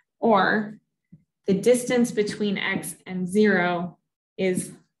 or the distance between X and 0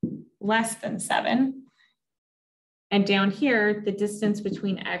 is less than 7. And down here, the distance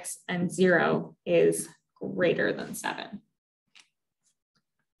between X and 0 is greater than 7.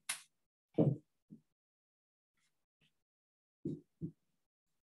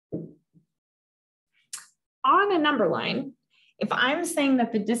 On a number line, if I'm saying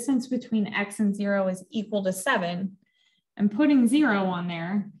that the distance between X and 0 is equal to 7, I'm putting 0 on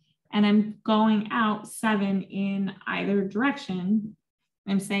there and I'm going out 7 in either direction.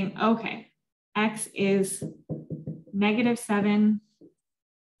 I'm saying, okay, X is -7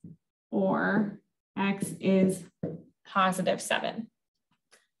 or X is +7.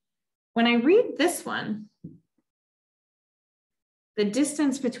 When I read this one, the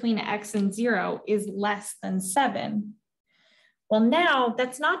distance between X and 0 is less than 7. Well, now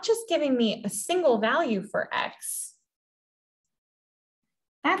that's not just giving me a single value for X.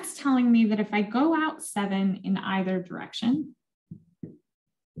 That's telling me that if I go out 7 in either direction,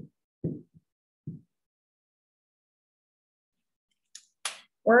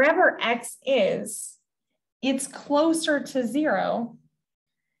 wherever X is, it's closer to 0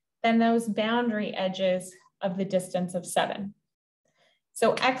 than those boundary edges of the distance of 7.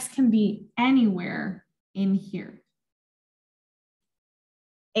 So X can be anywhere in here.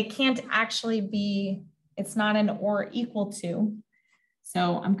 It can't actually be, it's not an or equal to.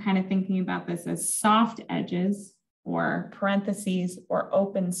 So I'm kind of thinking about this as soft edges or parentheses or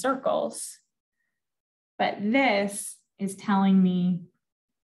open circles. But this is telling me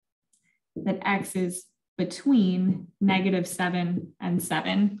that X is between -7 and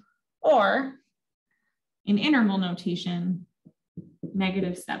 7, or in interval notation,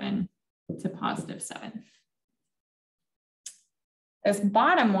 -7 to +7. This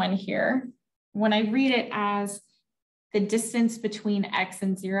bottom one here, when I read it as the distance between X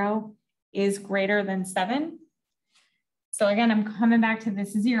and 0 is greater than 7. So again, I'm coming back to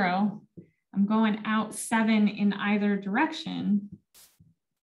this 0. I'm going out 7 in either direction,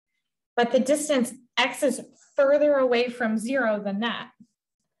 but the distance X is further away from 0 than that,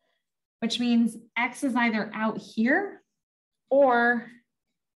 which means X is either out here or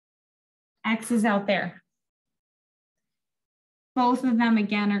X is out there. Both of them,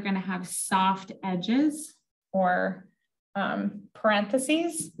 again, are going to have soft edges or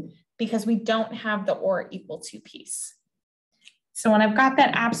parentheses because we don't have the or equal to piece. So when I've got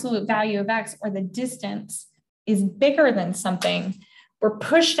that absolute value of X, or the distance is bigger than something, we're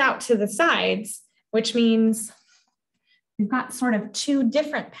pushed out to the sides, which means we've got sort of two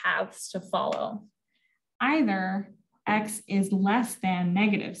different paths to follow. Either X is less than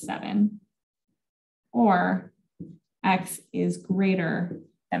 -7, or X is greater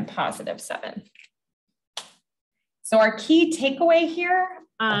than +7. So our key takeaway here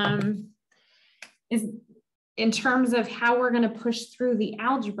is, in terms of how we're going to push through the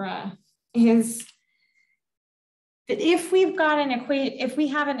algebra, is that if we've got if we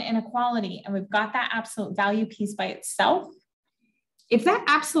have an inequality and we've got that absolute value piece by itself, if that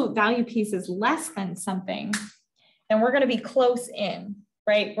absolute value piece is less than something, then we're going to be close in,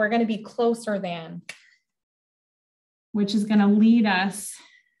 right? We're going to be closer than, which is going to lead us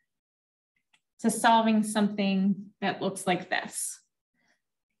to solving something that looks like this.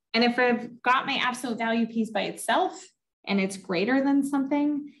 And if I've got my absolute value piece by itself and it's greater than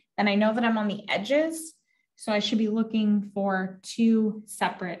something, then I know that I'm on the edges. So I should be looking for two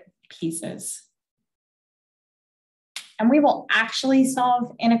separate pieces. And we will actually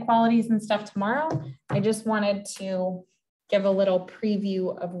solve inequalities and stuff tomorrow. I just wanted to give a little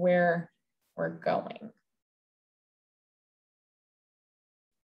preview of where we're going.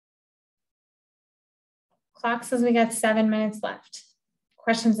 Clock says we got 7 minutes left.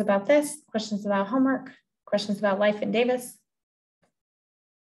 Questions about this? Questions about homework? Questions about life in Davis?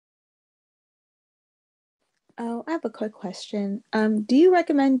 Oh, I have a quick question. Do you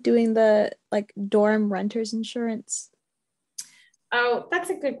recommend doing the dorm renters insurance? Oh,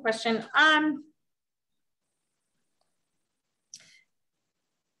 that's a good question. I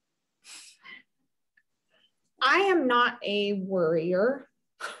am not a worrier,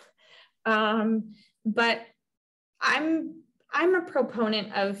 but I'm a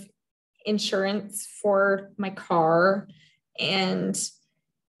proponent of insurance for my car. And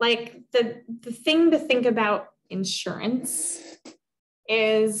like the thing to think about insurance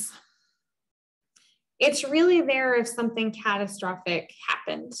is it's really there if something catastrophic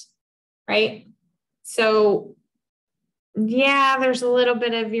happened, right? So yeah, there's a little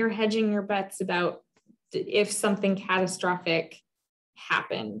bit of you're hedging your bets about if something catastrophic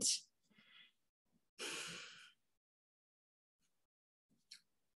happened.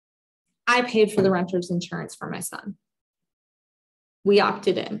 I paid for the renter's insurance for my son. We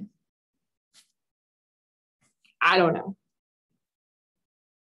opted in. I don't know.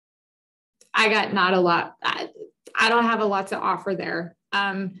 I got not a lot. I don't have a lot to offer there.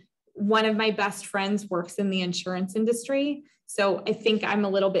 One of my best friends works in the insurance industry. So I think I'm a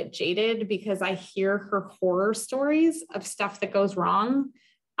little bit jaded because I hear her horror stories of stuff that goes wrong.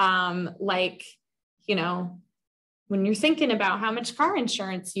 Like, you know, when you're thinking about how much car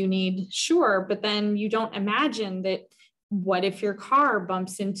insurance you need, sure, but then you don't imagine that what if your car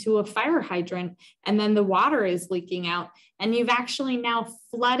bumps into a fire hydrant and then the water is leaking out and you've actually now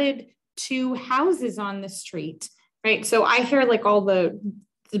flooded 2 houses on the street, right? So I hear like all the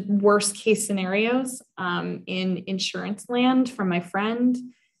worst case scenarios in insurance land from my friend.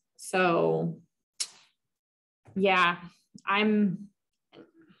 So yeah,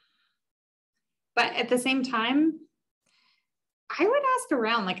 but at the same time, I would ask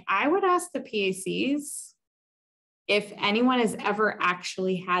around, like I would ask the PACs if anyone has ever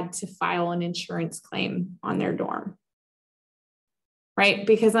actually had to file an insurance claim on their dorm, right?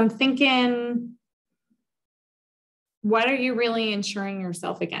 Because I'm thinking, what are you really insuring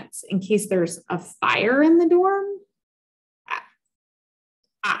yourself against in case there's a fire in the dorm?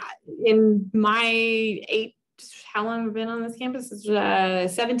 In my how long have I been on this campus?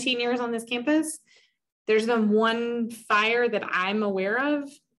 17 years on this campus. There's been one fire that I'm aware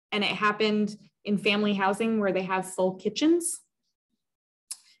of, and it happened in family housing where they have full kitchens.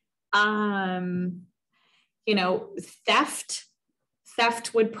 You know, theft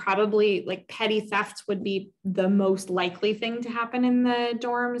would probably, like petty theft would be the most likely thing to happen in the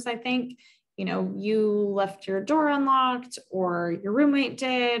dorms, I think. You know, you left your door unlocked, or your roommate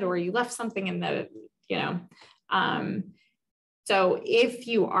did, or you left something in the, you know. So if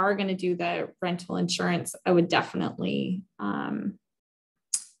you are going to do the rental insurance, I would definitely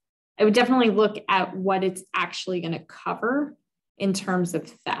look at what it's actually going to cover in terms of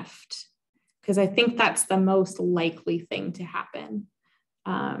theft, because I think that's the most likely thing to happen.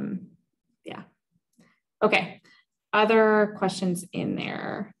 Yeah. Okay. Other questions in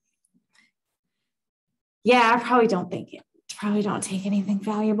there? Yeah, I probably don't take anything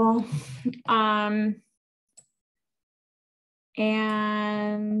valuable.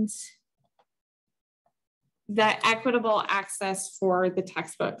 And the equitable access for the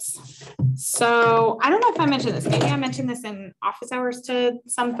textbooks. So I don't know if I mentioned this. Maybe I mentioned this in office hours to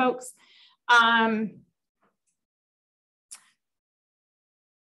some folks.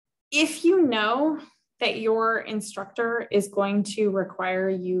 If you know that your instructor is going to require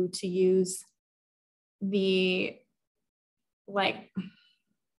you to use the like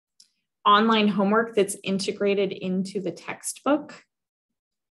online homework that's integrated into the textbook,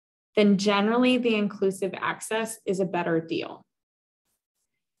 then generally the inclusive access is a better deal.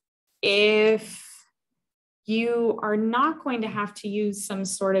 If you are not going to have to use some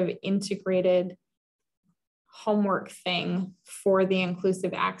sort of integrated homework thing for the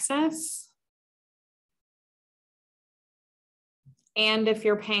inclusive access, and if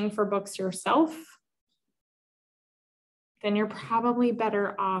you're paying for books yourself, then you're probably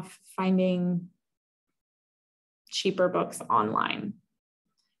better off finding cheaper books online.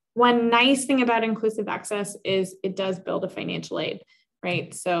 One nice thing about inclusive access is it does build a financial aid,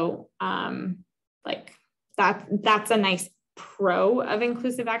 right? So like that's a nice pro of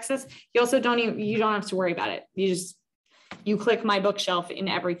inclusive access. You also you don't have to worry about it. You click my bookshelf in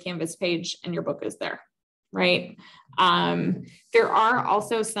every Canvas page and your book is there, right? There are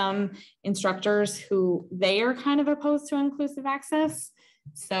also some instructors who they are kind of opposed to inclusive access.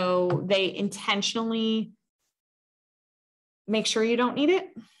 So they intentionally make sure you don't need it,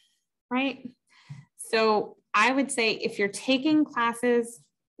 right? So I would say if you're taking classes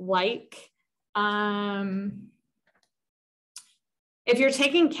like, if you're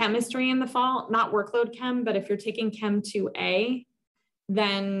taking chemistry in the fall, not workload chem, but if you're taking chem 2A,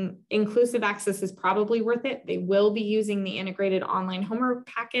 then inclusive access is probably worth it. They will be using the integrated online homework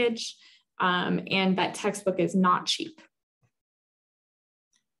package, and that textbook is not cheap.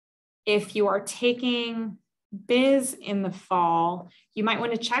 If you are taking biz in the fall, you might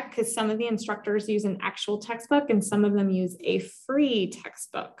want to check, because some of the instructors use an actual textbook and some of them use a free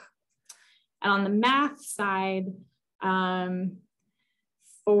textbook. And on the math side,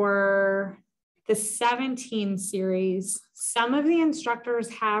 for the 17 series, some of the instructors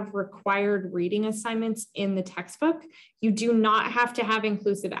have required reading assignments in the textbook. You do not have to have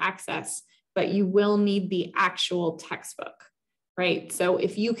inclusive access, but you will need the actual textbook, right? So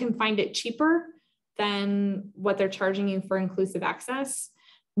if you can find it cheaper than what they're charging you for inclusive access,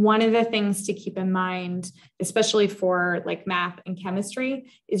 one of the things to keep in mind, especially for like math and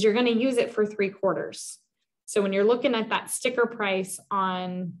chemistry, is you're going to use it for 3 quarters. So when you're looking at that sticker price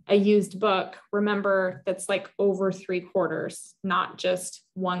on a used book, remember that's like over 3 quarters, not just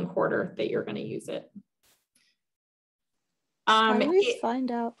 1 quarter that you're going to use it. How do we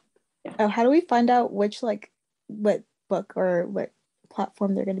find out? Yeah. Oh, how do we find out which what book or what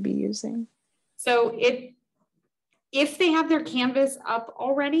platform they're going to be using? So if they have their Canvas up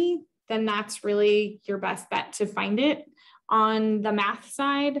already, then that's really your best bet to find it. On the math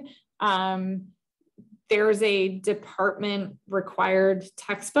side, there's a department required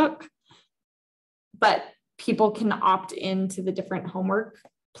textbook, but people can opt into the different homework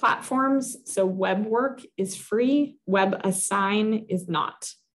platforms. So WebWork is free, WebAssign is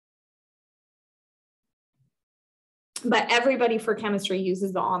not. But everybody for chemistry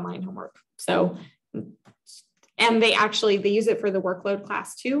uses the online homework. So, and they use it for the workload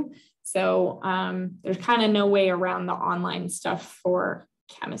class too. So there's kind of no way around the online stuff for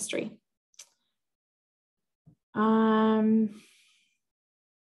chemistry.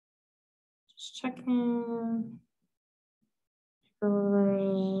 Just checking.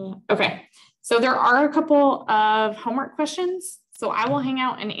 Okay, so there are a couple of homework questions. So I will hang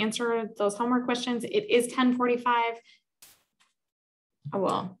out and answer those homework questions. It is 10:45. Oh,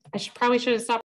 well, probably should have stopped.